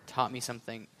Lord taught me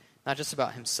something, not just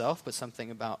about himself, but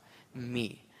something about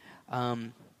me.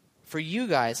 For you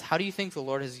guys, how do you think the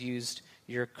Lord has used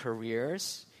your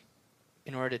careers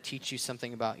in order to teach you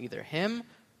something about either him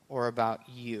or about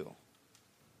you?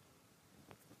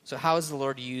 So how has the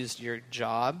Lord used your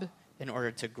job in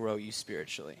order to grow you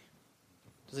spiritually?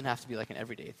 It doesn't have to be like an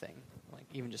everyday thing, like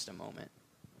even just a moment.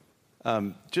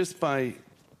 Just by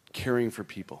caring for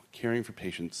people, caring for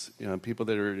patients, people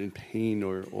that are in pain,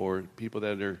 or people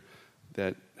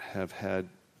that have had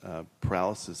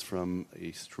paralysis from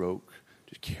a stroke,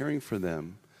 just caring for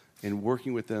them and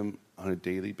working with them on a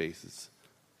daily basis.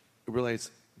 I realize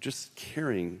just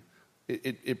caring,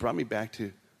 it brought me back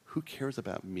to who cares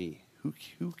about me?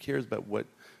 Who cares about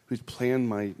who's planned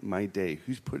my day?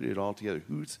 Who's put it all together?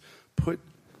 Who's put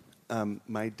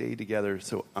my day together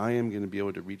so I am going to be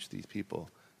able to reach these people?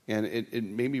 And it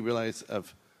made me realize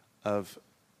of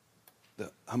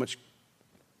how much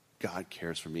God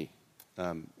cares for me,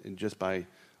 and just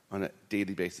on a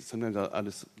daily basis. Sometimes I'll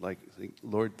just think,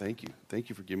 Lord, thank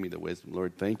you for giving me the wisdom.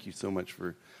 Lord, thank you so much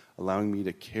for allowing me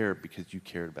to care because you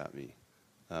cared about me.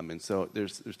 And so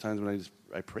there's times when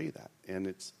I pray that, and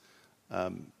it's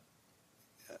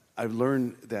I've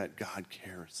learned that God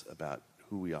cares about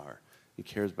who we are. He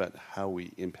cares about how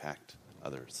we impact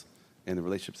others and the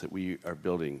relationships that we are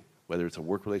building, whether it's a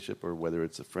work relationship or whether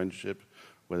it's a friendship,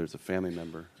 whether it's a family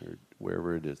member or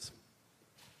wherever it is.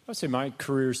 I would say my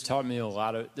career's taught me a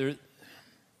lot of.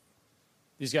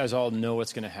 These guys all know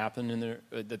what's going to happen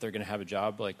that they're going to have a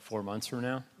job like 4 months from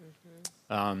now.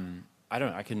 Mm-hmm.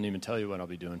 I couldn't even tell you what I'll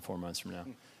be doing 4 months from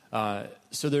now.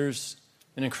 So there's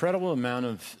an incredible amount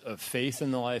of faith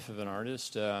in the life of an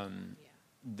artist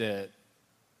that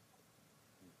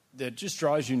just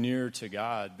draws you near to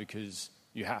God because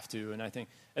you have to. And I think,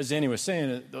 as Danny was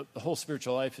saying, the whole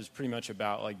spiritual life is pretty much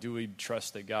about, like, do we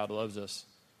trust that God loves us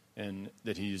and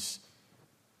that He's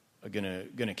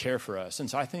gonna care for us? And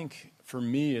so I think for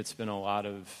me, it's been a lot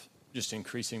of just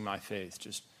increasing my faith.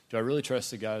 Just, do I really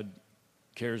trust that God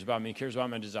cares about me, cares about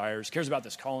my desires, cares about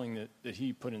this calling that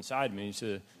He put inside me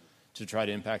to try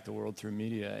to impact the world through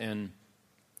media? And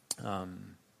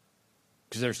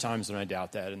because there's times when I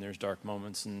doubt that, and there's dark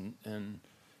moments and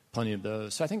plenty of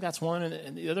those. So I think that's one.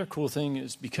 And the other cool thing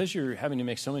is, because you're having to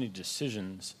make so many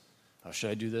decisions,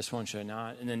 should I do this one, should I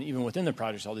not? And then even within the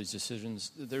projects, all these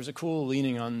decisions, there's a cool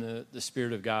leaning on the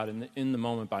Spirit of God in the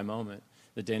moment by moment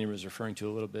that Danny was referring to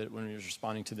a little bit when he was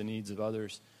responding to the needs of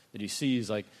others, that he sees,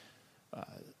 like,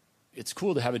 it's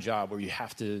cool to have a job where you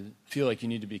have to feel like you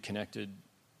need to be connected.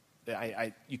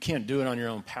 You can't do it on your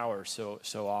own power so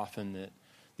often that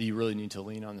you really need to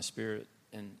lean on the Spirit.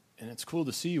 And it's cool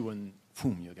to see when,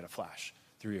 boom, you'll get a flash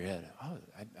through your head. Oh,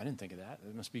 I didn't think of that.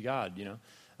 It must be God,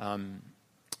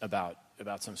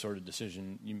 about some sort of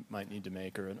decision you might need to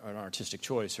make, or an artistic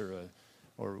choice, or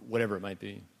whatever it might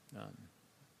be.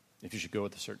 If you should go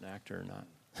with a certain actor or not.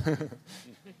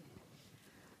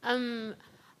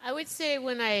 I would say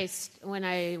when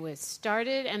I was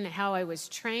started and how I was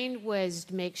trained was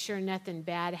to make sure nothing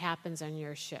bad happens on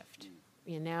your shift,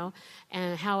 and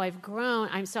how I've grown.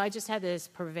 I just had this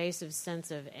pervasive sense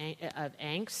of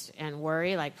angst and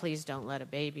worry, like, please don't let a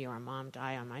baby or a mom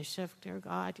die on my shift, dear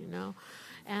God,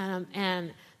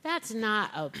 and that's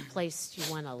not a place you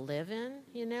want to live in,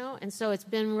 and so it's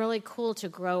been really cool to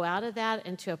grow out of that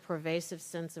into a pervasive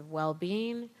sense of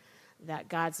well-being, that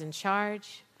God's in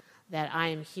charge, that I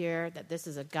am here, that this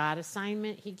is a God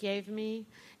assignment He gave me,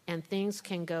 and things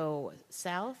can go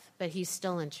south, but He's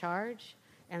still in charge,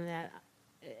 and that,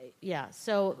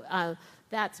 so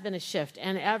that's been a shift,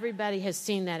 and everybody has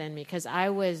seen that in me, because I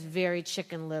was very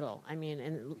Chicken Little.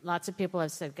 And lots of people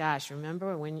have said, gosh,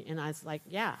 remember when, and I was like,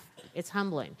 yeah, it's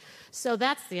humbling. So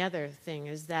that's the other thing,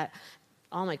 is that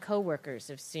all my coworkers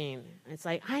have seen. It's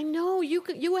like, I know you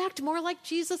act more like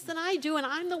Jesus than I do, and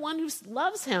I'm the one who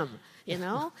loves Him, and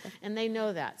they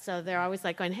know that. So they're always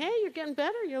like going, hey, you're getting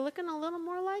better. You're looking a little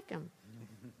more like Him.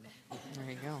 There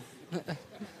you go.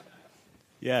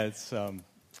 Yeah, it's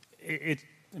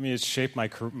shaped my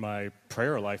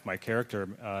prayer life, my character,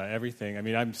 everything.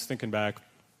 I'm just thinking back,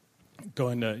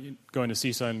 going to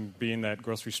CSUN, being that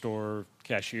grocery store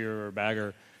cashier or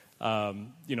bagger.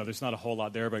 There's not a whole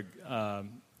lot there, but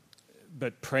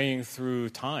praying through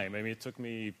time. It took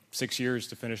me 6 years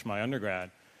to finish my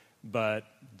undergrad, but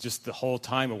just the whole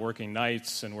time of working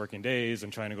nights and working days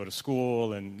and trying to go to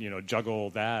school and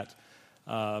juggle that.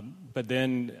 But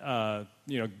then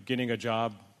getting a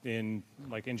job in,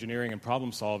 like, engineering and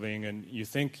problem solving, and you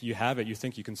think you have it, you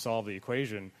think you can solve the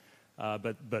equation,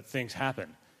 but things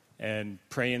happen, and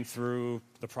praying through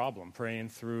the problem, praying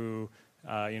through.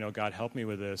 God help me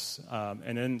with this.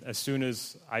 And then as soon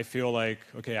as I feel like,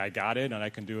 okay, I got it and I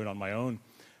can do it on my own,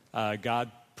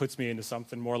 God puts me into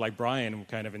something more like Brian,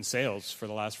 kind of in sales for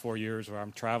the last 4 years, where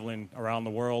I'm traveling around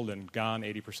the world and gone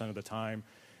 80% of the time,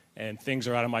 and things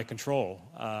are out of my control.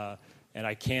 And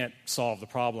I can't solve the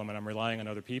problem, and I'm relying on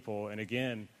other people. And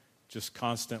again, just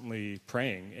constantly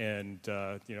praying and,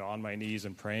 on my knees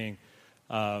and praying.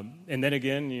 And then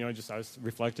again, I was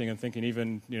reflecting and thinking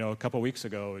even, a couple weeks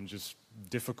ago, and just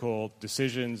difficult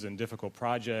decisions and difficult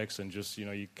projects, and just,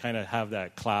 you kind of have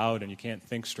that cloud and you can't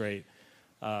think straight.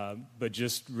 But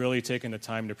just really taking the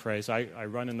time to pray. So I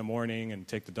run in the morning and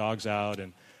take the dogs out,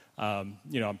 and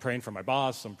I'm praying for my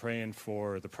boss, I'm praying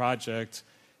for the project,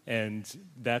 and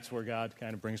that's where God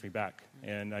kind of brings me back.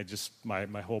 And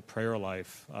my whole prayer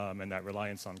life and that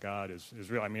reliance on God is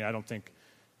real. I mean, I don't think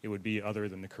it would be other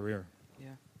than the career.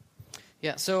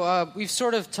 Yeah, so we've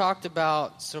sort of talked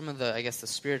about some of the, the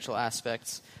spiritual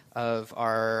aspects of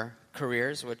our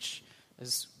careers, which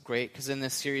is great, because in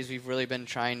this series we've really been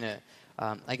trying to,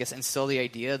 instill the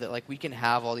idea that, we can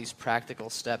have all these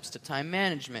practical steps to time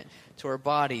management, to our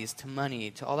bodies, to money,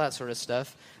 to all that sort of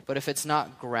stuff, but if it's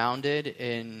not grounded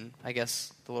in, the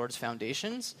Lord's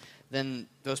foundations, then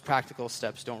those practical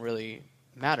steps don't really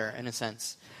matter, in a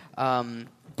sense.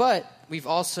 But we've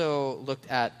also looked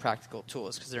at practical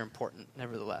tools because they're important,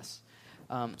 nevertheless.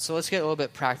 So let's get a little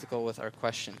bit practical with our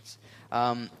questions.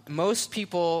 Most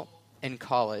people in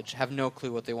college have no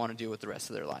clue what they want to do with the rest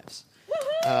of their lives.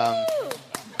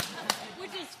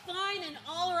 Which is fine and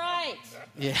all right.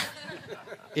 Yeah.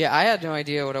 Yeah, I had no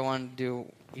idea what I wanted to do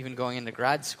even going into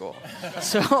grad school.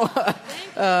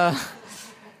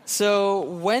 So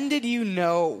when did you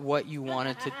know what you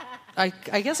wanted to...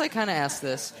 I guess I kind of asked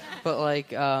this,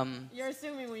 but You're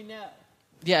assuming we know.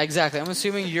 Yeah, exactly. I'm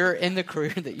assuming you're in the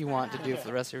career that you want to do for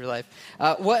the rest of your life.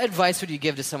 What advice would you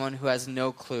give to someone who has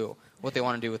no clue what they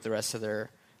want to do with the rest of their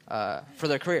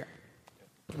career?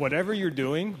 Whatever you're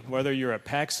doing, whether you're at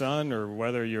PacSun or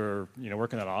whether you're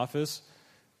working at an office,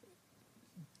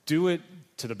 do it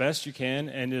to the best you can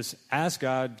and just ask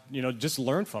God, just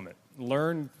learn from it.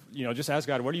 Just ask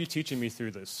God, what are you teaching me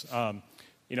through this?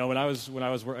 When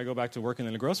I go back to working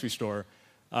in a grocery store,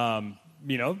 I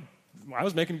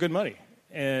was making good money.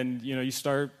 And, you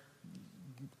start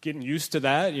getting used to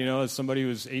that, as somebody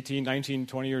who's 18, 19,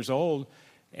 20 years old.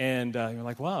 And you're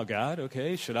like, wow, God,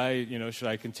 okay, should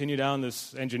I continue down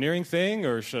this engineering thing?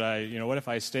 Or should I, what if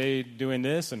I stay doing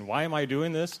this? And why am I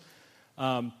doing this?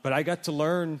 But I got to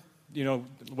learn,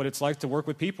 what it's like to work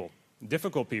with people,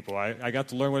 difficult people. I got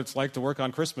to learn what it's like to work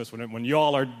on Christmas when you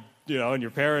all are, and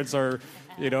your parents are,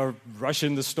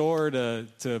 rushing the store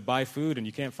to buy food and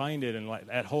you can't find it, and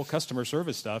that whole customer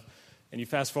service stuff. And you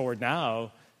fast forward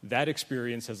now, that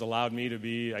experience has allowed me to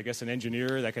be, an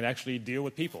engineer that can actually deal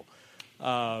with people.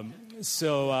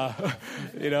 So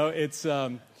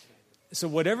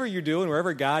whatever you're doing,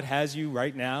 wherever God has you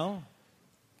right now,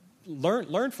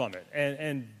 learn from it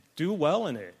and do well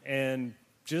in it and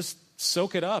just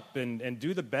soak it up and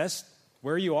do the best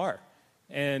where you are.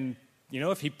 And,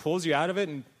 if he pulls you out of it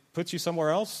and puts you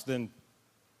somewhere else, then,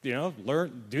 do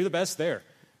the best there.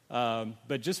 But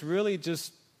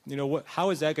how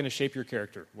is that going to shape your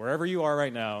character? Wherever you are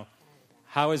right now,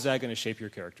 how is that going to shape your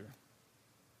character?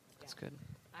 That's good.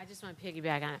 I just want to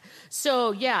piggyback on it.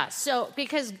 So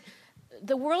because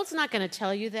the world's not going to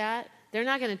tell you that. They're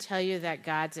not going to tell you that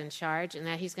God's in charge and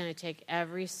that he's going to take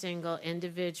every single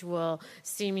individual,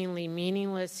 seemingly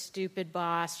meaningless, stupid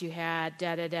boss you had,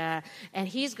 and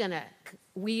he's going to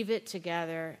weave it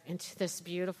together into this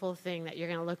beautiful thing that you're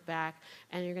going to look back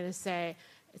and you're going to say,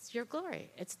 it's your glory.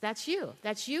 That's you.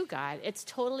 That's you, God. It's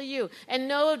totally you. And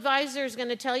no advisor is going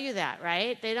to tell you that,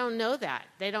 right? They don't know that.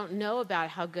 They don't know about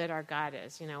how good our God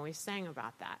is. We sang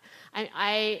about that.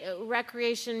 I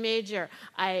recreation major.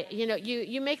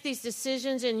 You make these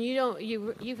decisions and you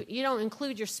don't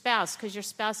include your spouse because your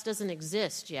spouse doesn't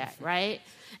exist yet, right?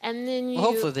 And then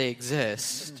hopefully they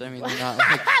exist. I mean, they're not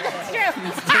that's true.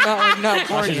 They're not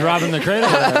born She's yet. robbing the cradle.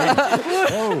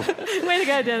 Way to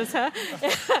go, Dennis, huh?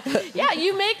 Yeah,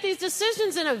 you make these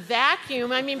decisions in a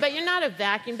vacuum. But you're not a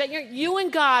vacuum. But you and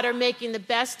God are making the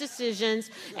best decisions,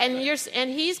 and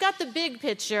he's got the big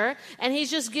picture, and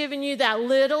he's just giving you that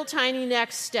little tiny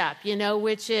next step,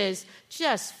 which is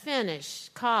just finish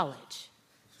college.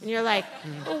 And you're like,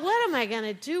 well, what am I going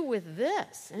to do with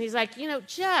this? And he's like,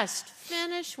 just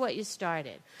finish what you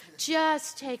started.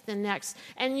 Just take the next.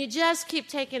 And you just keep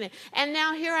taking it. And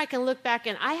now here I can look back,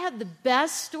 and I have the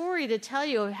best story to tell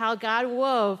you of how God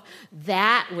wove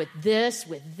that with this,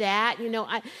 with that.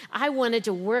 I wanted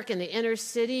to work in the inner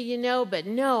city, but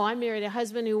no, I married a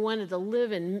husband who wanted to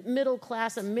live in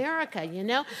middle-class America,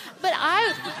 But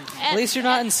At least you're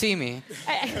not in Simi.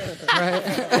 Right.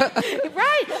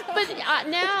 But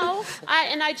now,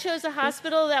 I chose a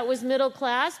hospital that was middle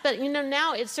class, but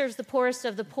now it serves the poorest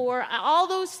of the poor. All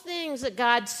those things that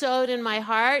God sowed in my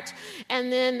heart,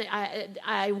 and then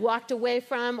I walked away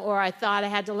from, or I thought I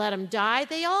had to let them die.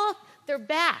 They're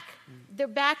back. They're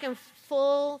back in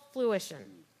full fruition.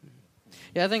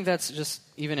 Yeah, I think that's just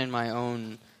even in my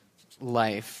own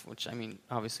life, which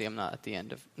obviously I'm not at the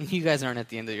end of. You guys aren't at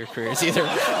the end of your careers either,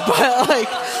 but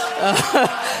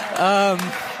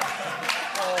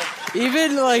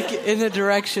even in the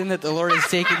direction that the Lord is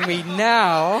taking me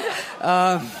now,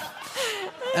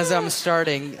 as I'm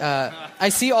starting, I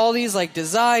see all these like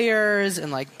desires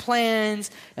and like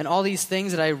plans and all these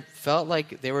things that I felt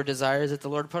like they were desires that the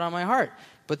Lord put on my heart.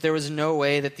 But there was no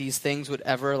way that these things would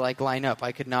ever like line up.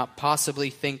 I could not possibly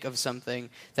think of something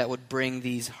that would bring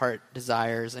these heart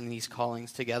desires and these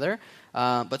callings together.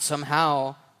 But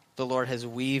somehow the Lord has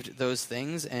weaved those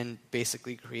things and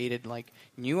basically created like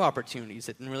new opportunities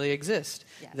that didn't really exist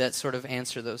that sort of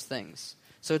answer those things.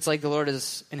 So it's like the Lord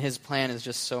is, in his plan, is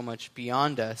just so much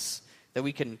beyond us that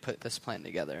we couldn't put this plan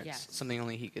together. Yes. It's something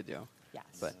only he could do. Yes.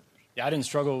 But Yeah, I didn't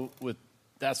struggle with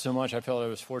that so much. I felt I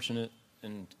was fortunate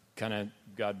and kind of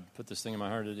God put this thing in my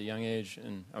heart at a young age,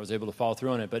 and I was able to follow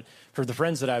through on it. But for the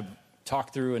friends that I've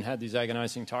talked through and had these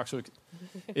agonizing talks with,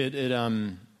 it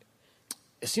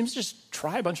seems to just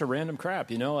try a bunch of random crap,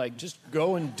 like just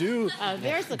go and do. Oh,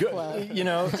 there's the quote.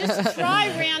 Just try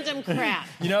random crap.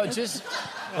 Just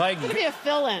like. It's going to be a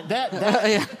fill-in.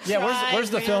 Where's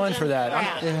the fill-in for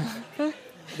that?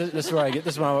 This is where I get.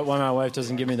 This is why my wife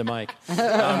doesn't give me the mic.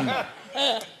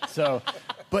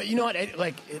 But you know what?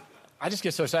 I just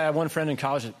get so excited. I have one friend in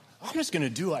college that, I'm just going to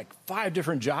do like 5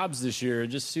 different jobs this year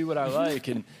and just see what I like.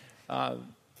 And,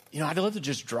 I'd love to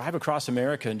just drive across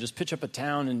America and just pitch up a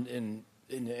town and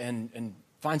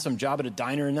find some job at a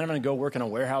diner. And then I'm going to go work in a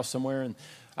warehouse somewhere. And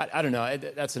I don't know.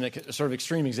 That's a sort of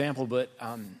extreme example. But,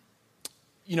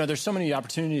 there's so many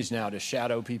opportunities now to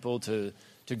shadow people, to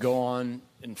go on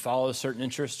and follow a certain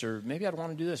interest. Or maybe I'd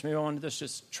want to do this. Maybe I want to do this.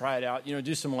 Just try it out.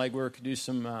 Do some legwork, do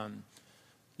some...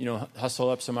 hustle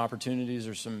up some opportunities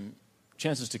or some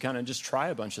chances to kind of just try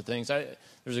a bunch of things.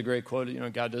 There's a great quote,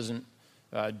 God doesn't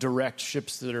direct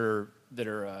ships that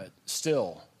are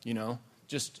still,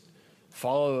 just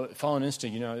follow an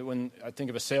instinct. When I think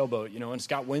of a sailboat, when it's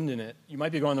got wind in it, you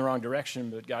might be going the wrong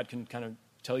direction, but God can kind of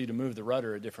tell you to move the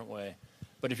rudder a different way.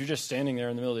 But if you're just standing there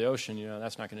in the middle of the ocean,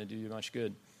 that's not going to do you much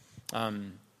good.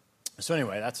 So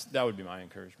anyway, that would be my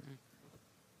encouragement.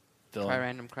 Try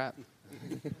random crap.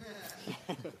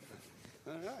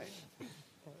 All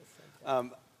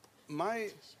right. My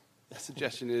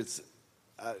suggestion is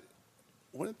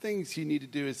one of the things you need to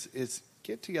do is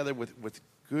get together with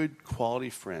good quality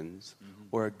friends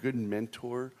or a good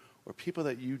mentor or people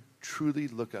that you truly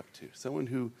look up to, someone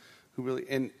who really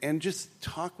and just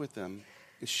talk with them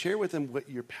and share with them what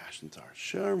your passions are.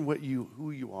 Share them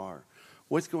who you are,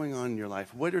 what's going on in your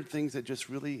life, what are things that just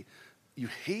really you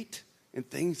hate and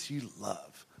things you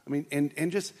love. I mean,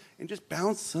 and just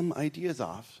bounce some ideas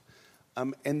off,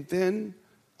 and then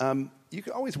you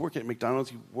can always work at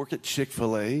McDonald's. You work at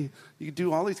Chick-fil-A. You can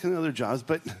do all these kind of other jobs,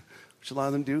 which a lot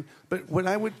of them do. But what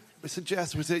I would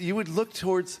suggest was that you would look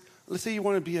towards. Let's say you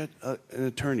want to be an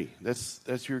attorney.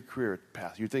 That's your career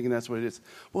path. You're thinking that's what it is.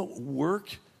 Well,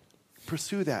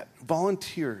 pursue that.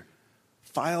 Volunteer,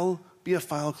 be a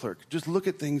file clerk. Just look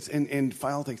at things and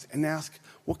file things and ask,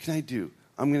 what can I do?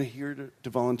 I'm going to here to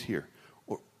volunteer.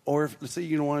 Or let's say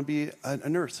you don't want to be a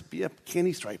nurse, be a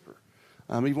candy striper.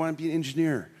 You want to be an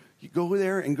engineer. You go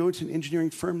there and go to an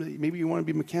engineering firm that maybe you want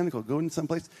to be mechanical. Go in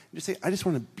someplace and just say, I just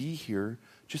want to be here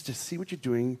just to see what you're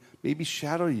doing, maybe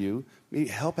shadow you, maybe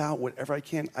help out whatever I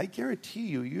can. I guarantee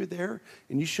you're there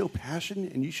and you show passion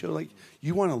and you show like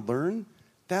you want to learn,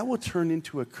 that will turn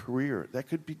into a career. That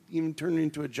could be even turn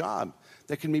into a job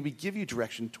that can maybe give you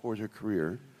direction towards a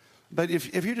career. But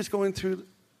if you're just going through...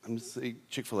 I'm just saying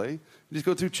Chick-fil-A. You just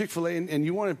go through Chick-fil-A and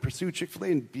you want to pursue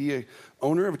Chick-fil-A and be a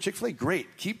owner of a Chick-fil-A,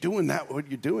 great. Keep doing what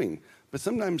you're doing. But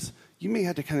sometimes you may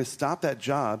have to kind of stop that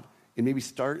job and maybe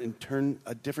start and turn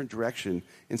a different direction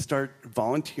and start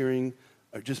volunteering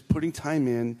or just putting time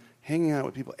in, hanging out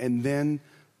with people, and then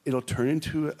it'll turn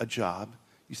into a job.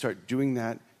 You start doing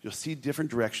that. You'll see different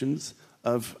directions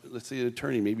of, let's say, an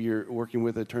attorney. Maybe you're working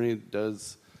with an attorney that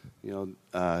does,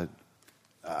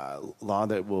 law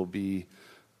that will be...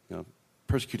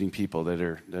 persecuting people that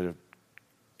have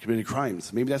committed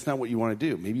crimes. Maybe that's not what you want to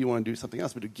do. Maybe you want to do something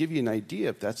else, but to give you an idea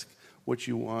if that's what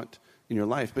you want in your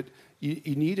life. But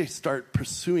you need to start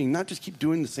pursuing, not just keep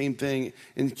doing the same thing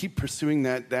and keep pursuing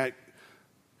that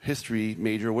history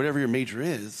major, whatever your major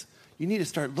is. You need to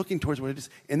start looking towards what it is,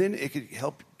 and then it could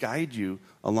help guide you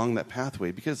along that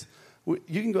pathway. Because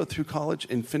you can go through college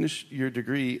and finish your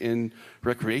degree in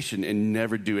recreation and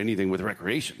never do anything with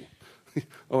recreation.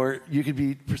 Or you could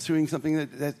be pursuing something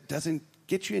that doesn't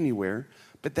get you anywhere,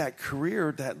 but that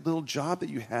career, that little job that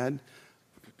you had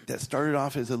that started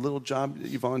off as a little job that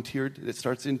you volunteered, that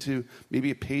starts into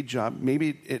maybe a paid job,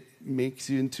 maybe it makes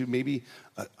you into maybe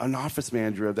an office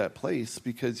manager of that place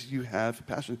because you have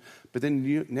passion. But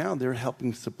then now they're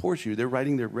helping support you. They're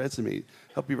writing their resume,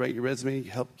 help you write your resume,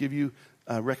 help give you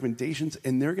recommendations,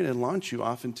 and they're going to launch you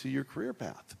off into your career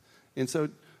path. And so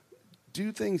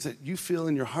do things that you feel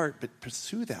in your heart, but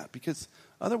pursue that, because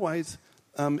otherwise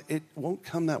it won't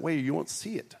come that way. You won't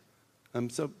see it.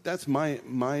 So that's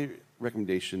my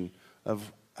recommendation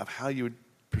of how you would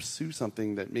pursue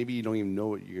something that maybe you don't even know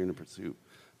what you're going to pursue.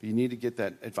 But you need to get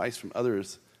that advice from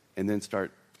others and then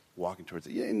start walking towards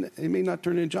it. Yeah, and it may not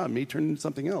turn into a job. It may turn into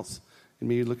something else. And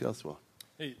maybe look elsewhere.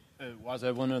 Hey, Waz, I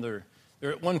have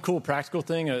one cool practical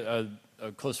thing.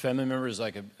 A close family member has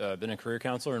been a career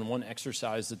counselor, and one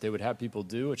exercise that they would have people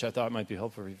do, which I thought might be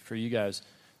helpful for you guys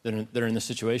that are in this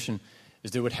situation,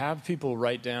 is they would have people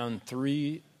write down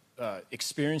 3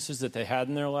 experiences that they had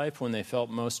in their life when they felt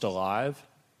most alive.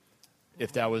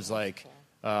 If that was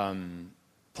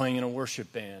playing in a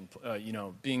worship band,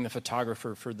 being the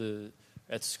photographer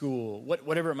at school,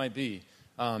 whatever it might be,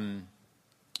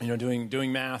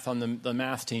 doing math on the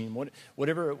math team,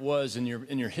 whatever it was in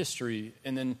your history,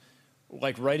 and then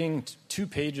writing 2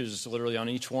 pages literally on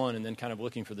each one, and then kind of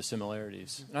looking for the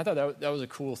similarities. And I thought that was a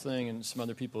cool thing, and some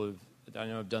other people I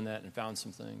know have done that and found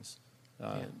some things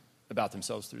about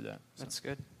themselves through that. So. That's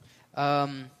good.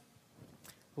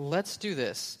 Let's do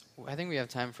this. I think we have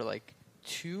time for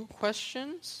 2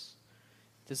 questions.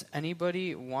 Does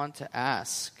anybody want to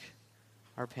ask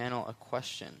our panel a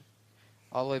question?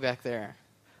 All the way back there.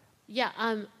 Yeah,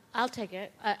 I'll take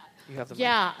it. You have the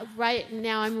mic. Right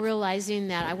now I'm realizing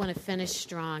that I want to finish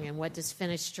strong, and what does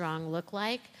finish strong look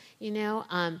like?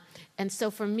 And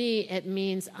so for me, it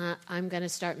means I'm going to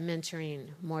start mentoring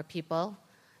more people,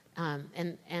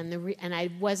 and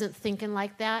I wasn't thinking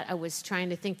like that. I was trying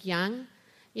to think young,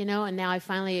 and now I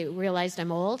finally realized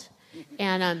I'm old,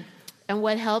 and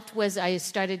what helped was I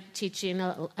started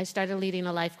leading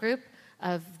a life group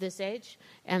of this age,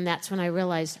 and that's when I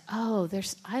realized,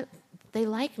 they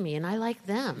like me and I like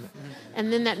them.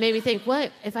 And then that made me think,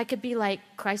 what if I could be like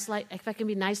Christ-like, if I can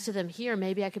be nice to them here,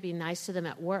 maybe I could be nice to them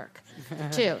at work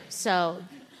too. So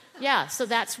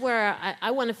that's where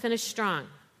I want to finish strong,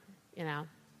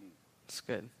 That's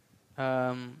good.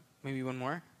 Maybe one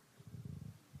more?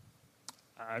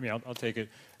 I mean, I'll take it.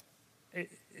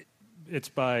 It's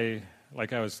by,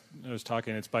 like I was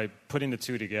talking, it's by putting the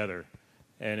 2 together.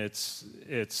 And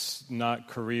it's not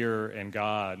career and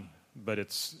God, but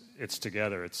it's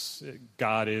together.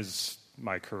 God is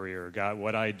my career. God,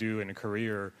 what I do in a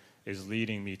career is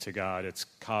leading me to God. It's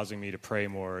causing me to pray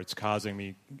more. It's causing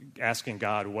me asking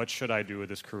God, what should I do with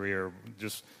this career?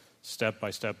 Just step by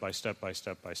step by step by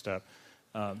step by step.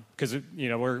 Because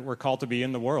we're called to be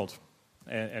in the world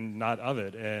and not of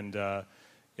it. And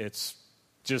it's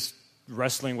just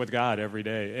wrestling with God every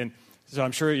day. And so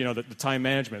I'm sure the time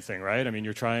management thing, right? I mean,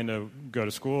 you're trying to go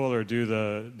to school or do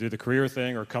the career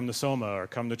thing or come to Soma or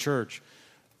come to church.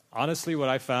 Honestly, what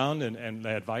I found and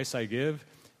the advice I give,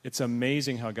 it's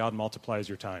amazing how God multiplies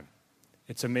your time.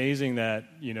 It's amazing that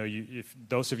if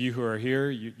those of you who are here,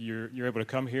 you're able to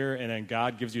come here and then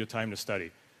God gives you the time to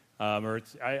study.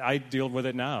 I deal with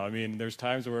it now. I mean, there's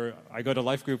times where I go to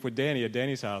life group with Danny at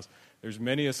Danny's house. There's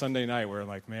many a Sunday night where I'm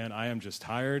like, man, I am just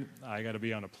tired. I got to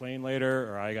be on a plane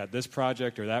later, or I got this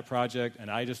project or that project,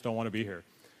 and I just don't want to be here.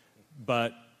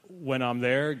 But when I'm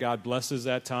there, God blesses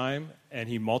that time, and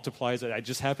He multiplies it. It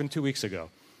just happened 2 weeks ago.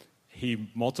 He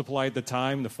multiplied the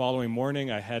time. The following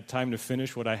morning, I had time to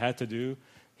finish what I had to do.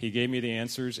 He gave me the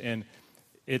answers, and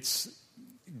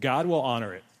God will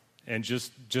honor it. And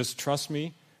just trust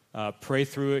me. Pray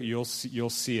through it. You'll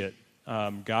see it.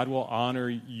 God will honor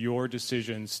your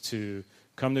decisions to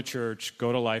come to church,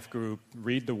 go to life group,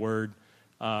 read the Word,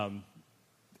 and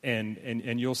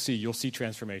you'll see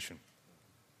transformation.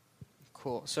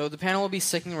 Cool. So the panel will be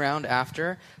sticking around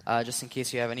after, just in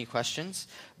case you have any questions.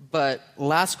 But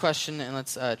last question, and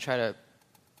let's try to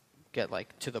get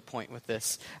to the point with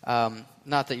this.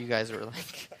 Not that you guys are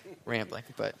rambling,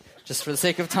 but just for the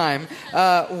sake of time,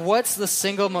 what's the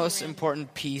single most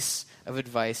important piece of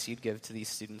advice you'd give to these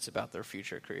students about their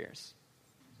future careers?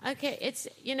 Okay, it's,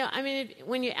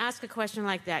 when you ask a question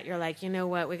like that, you're like, you know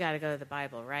what, we got to go to the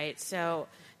Bible, right? So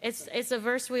it's a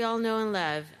verse we all know and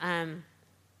love.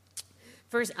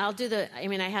 First, I'll do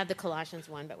I had the Colossians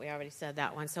one, but we already said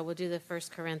that one. So we'll do the 1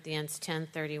 Corinthians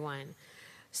 10:31.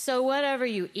 So whatever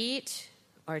you eat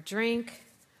or drink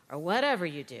or whatever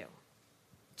you do,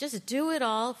 just do it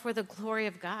all for the glory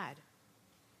of God.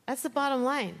 That's the bottom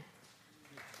line.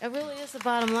 It really is the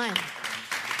bottom line.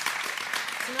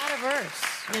 It's not a verse,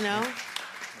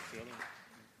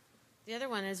 The other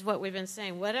one is what we've been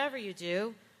saying. Whatever you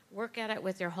do, work at it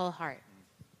with your whole heart,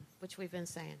 which we've been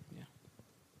saying. Yeah.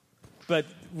 But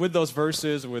with those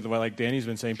verses, with what Danny's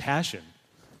been saying, passion.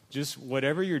 Just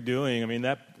whatever you're doing. I mean,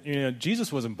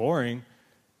 Jesus wasn't boring.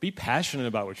 Be passionate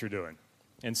about what you're doing.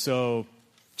 And so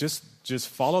just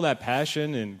follow that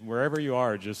passion, and wherever you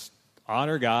are, just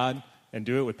honor God and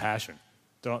do it with passion.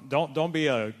 Don't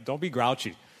be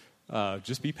grouchy.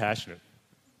 Just be passionate.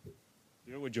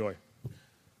 Do it with joy.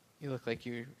 You look like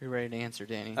you're ready to answer,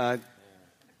 Danny.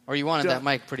 Or you wanted that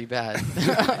mic pretty bad.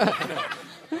 I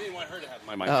didn't want her to have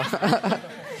my mic.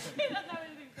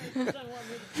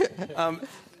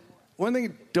 One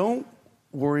thing, don't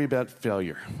worry about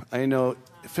failure. I know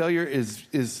failure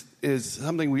is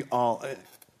something we all.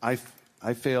 I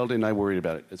failed and I worried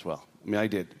about it as well. I mean, I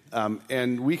did.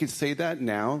 And we could say that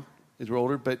now as we're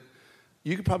older, but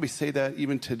you could probably say that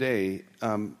even today.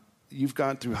 You've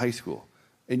gone through high school,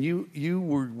 and you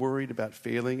were worried about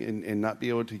failing and not be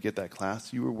able to get that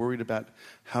class. You were worried about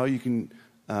how you can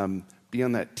be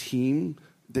on that team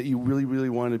that you really, really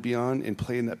wanted to be on and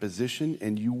play in that position,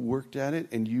 and you worked at it,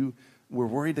 and you were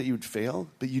worried that you would fail,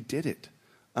 but you did it.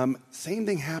 Same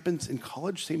thing happens in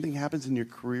college. Same thing happens in your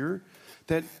career.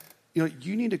 That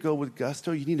you need to go with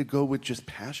gusto. You need to go with just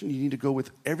passion. You need to go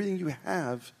with everything you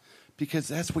have, because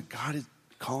that's what God is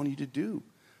calling you to do.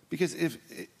 Because if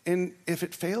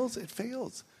it fails, it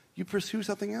fails. You pursue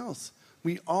something else.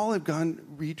 We all have gone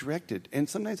redirected, and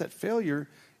sometimes that failure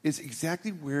is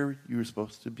exactly where you were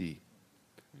supposed to be.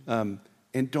 And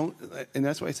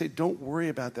that's why I say don't worry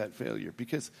about that failure,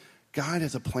 because God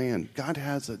has a plan. God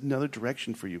has another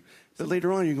direction for you. But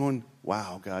later on, you're going,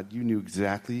 wow, God, you knew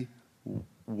exactly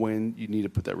when you need to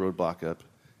put that roadblock up,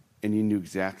 and you knew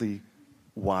exactly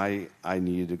why I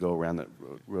needed to go around that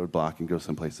roadblock and go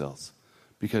someplace else,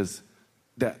 because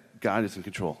that God is in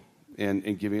control,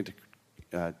 and giving it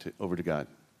over to God.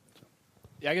 So.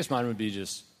 Yeah, I guess mine would be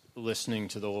just listening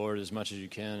to the Lord as much as you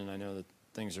can, and I know that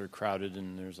things are crowded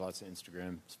and there's lots of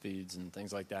Instagram feeds and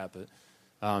things like that, but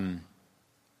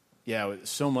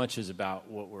so much is about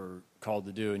what we're called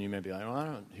to do, and you may be like, I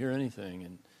don't hear anything,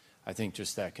 and I think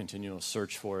just that continual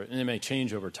search for it, and it may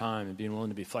change over time, and being willing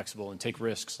to be flexible and take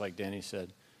risks, like Danny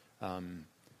said.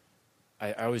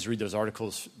 I always read those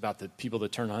articles about the people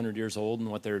that turn 100 years old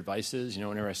and what their advice is.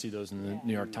 Whenever I see those in the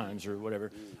New York Times or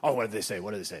whatever. Oh, what did they say?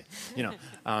 What did they say?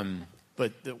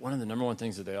 But one of the number one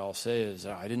things that they all say is,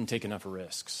 I didn't take enough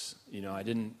risks.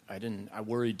 I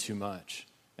worried too much.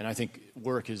 And I think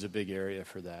work is a big area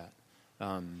for that.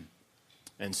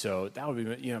 And so that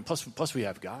would be, plus we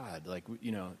have God. Like,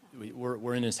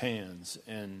 we're in His hands,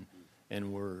 and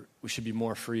we should be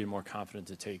more free and more confident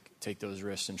to take those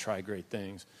risks and try great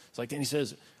things. It's like Danny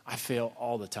says, I fail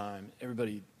all the time.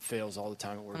 Everybody fails all the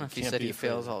time at work. I don't know if he said he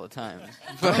fails all the time.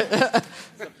 But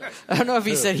I don't know if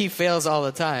he said he fails all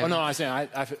the time. Oh, no, I'm saying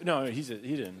no, he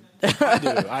didn't.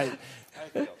 I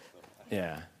do.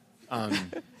 Yeah.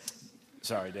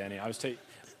 Sorry, Danny. I was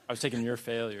taking your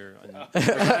failure.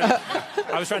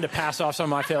 I was trying to pass off some of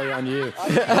my failure on you. All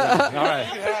right.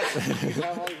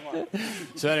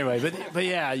 So anyway, but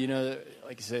yeah,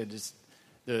 like you said, just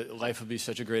the life will be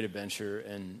such a great adventure,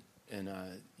 and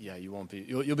you won't be.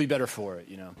 You'll be better for it.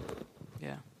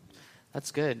 Yeah,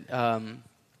 that's good.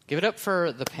 Give it up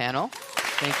for the panel.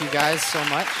 Thank you guys so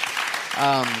much.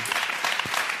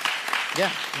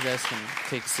 You guys can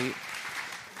take a seat.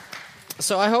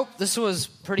 So I hope this was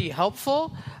pretty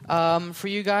helpful for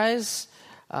you guys.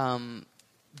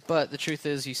 But the truth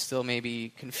is, you still may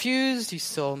be confused. You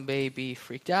still may be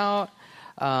freaked out.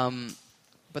 But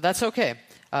that's okay.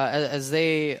 As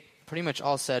they pretty much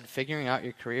all said, figuring out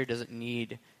your career doesn't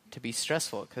need to be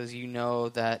stressful, because you know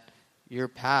that your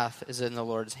path is in the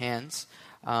Lord's hands.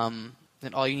 And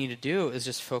all you need to do is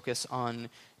just focus on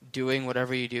doing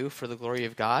whatever you do for the glory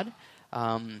of God,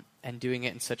 and doing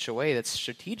it in such a way that's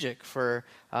strategic for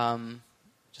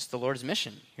just the Lord's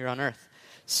mission here on earth.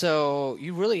 So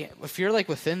you really, if you're like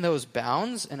within those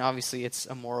bounds, and obviously it's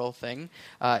a moral thing,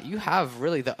 you have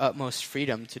really the utmost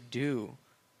freedom to do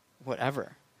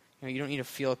whatever. You don't need to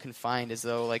feel confined as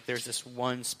though like there's this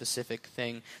one specific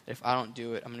thing that if I don't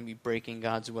do it, I'm going to be breaking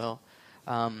God's will.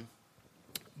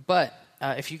 But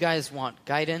if you guys want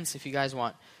guidance, if you guys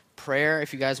want prayer,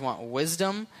 if you guys want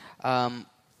wisdom,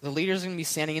 the leaders are going to be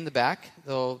standing in the back.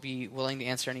 They'll be willing to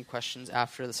answer any questions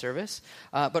after the service.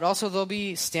 But also they'll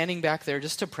be standing back there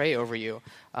just to pray over you,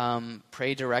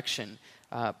 pray direction,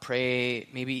 pray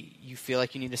maybe you feel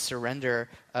like you need to surrender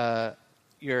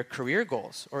your career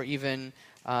goals, or even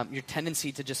your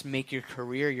tendency to just make your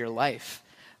career your life.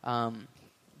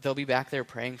 They'll be back there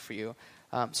praying for you.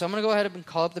 So I'm going to go ahead and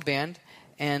call up the band,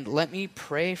 and let me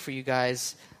pray for you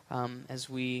guys as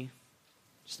we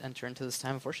just enter into this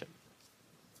time of worship.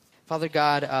 Father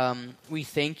God, we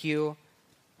thank you,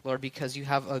 Lord, because you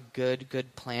have a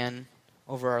good plan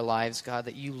over our lives, God,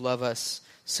 that you love us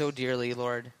so dearly,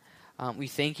 Lord. We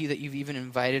thank you that you've even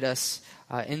invited us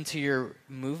into your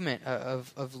movement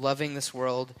of loving this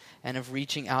world and of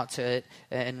reaching out to it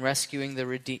and rescuing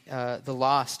the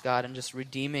lost, God, and just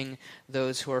redeeming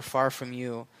those who are far from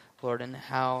you, Lord, and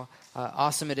how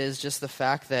awesome it is just the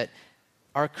fact that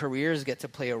our careers get to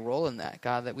play a role in that,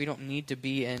 God, that we don't need to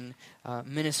be in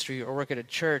ministry or work at a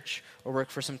church or work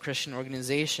for some Christian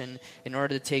organization in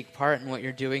order to take part in what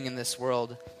you're doing in this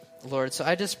world, Lord. So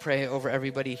I just pray over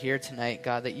everybody here tonight,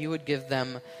 God, that you would give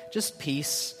them just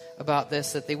peace about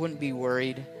this, that they wouldn't be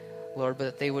worried, Lord, but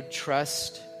that they would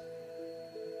trust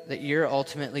that you're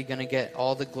ultimately going to get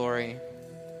all the glory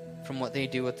from what they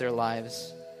do with their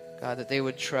lives. God, that they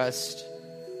would trust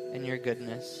in your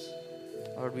goodness.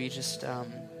 Lord, we just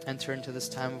enter into this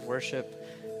time of worship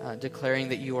declaring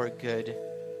that you are good.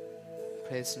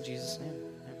 Pray this in Jesus' name.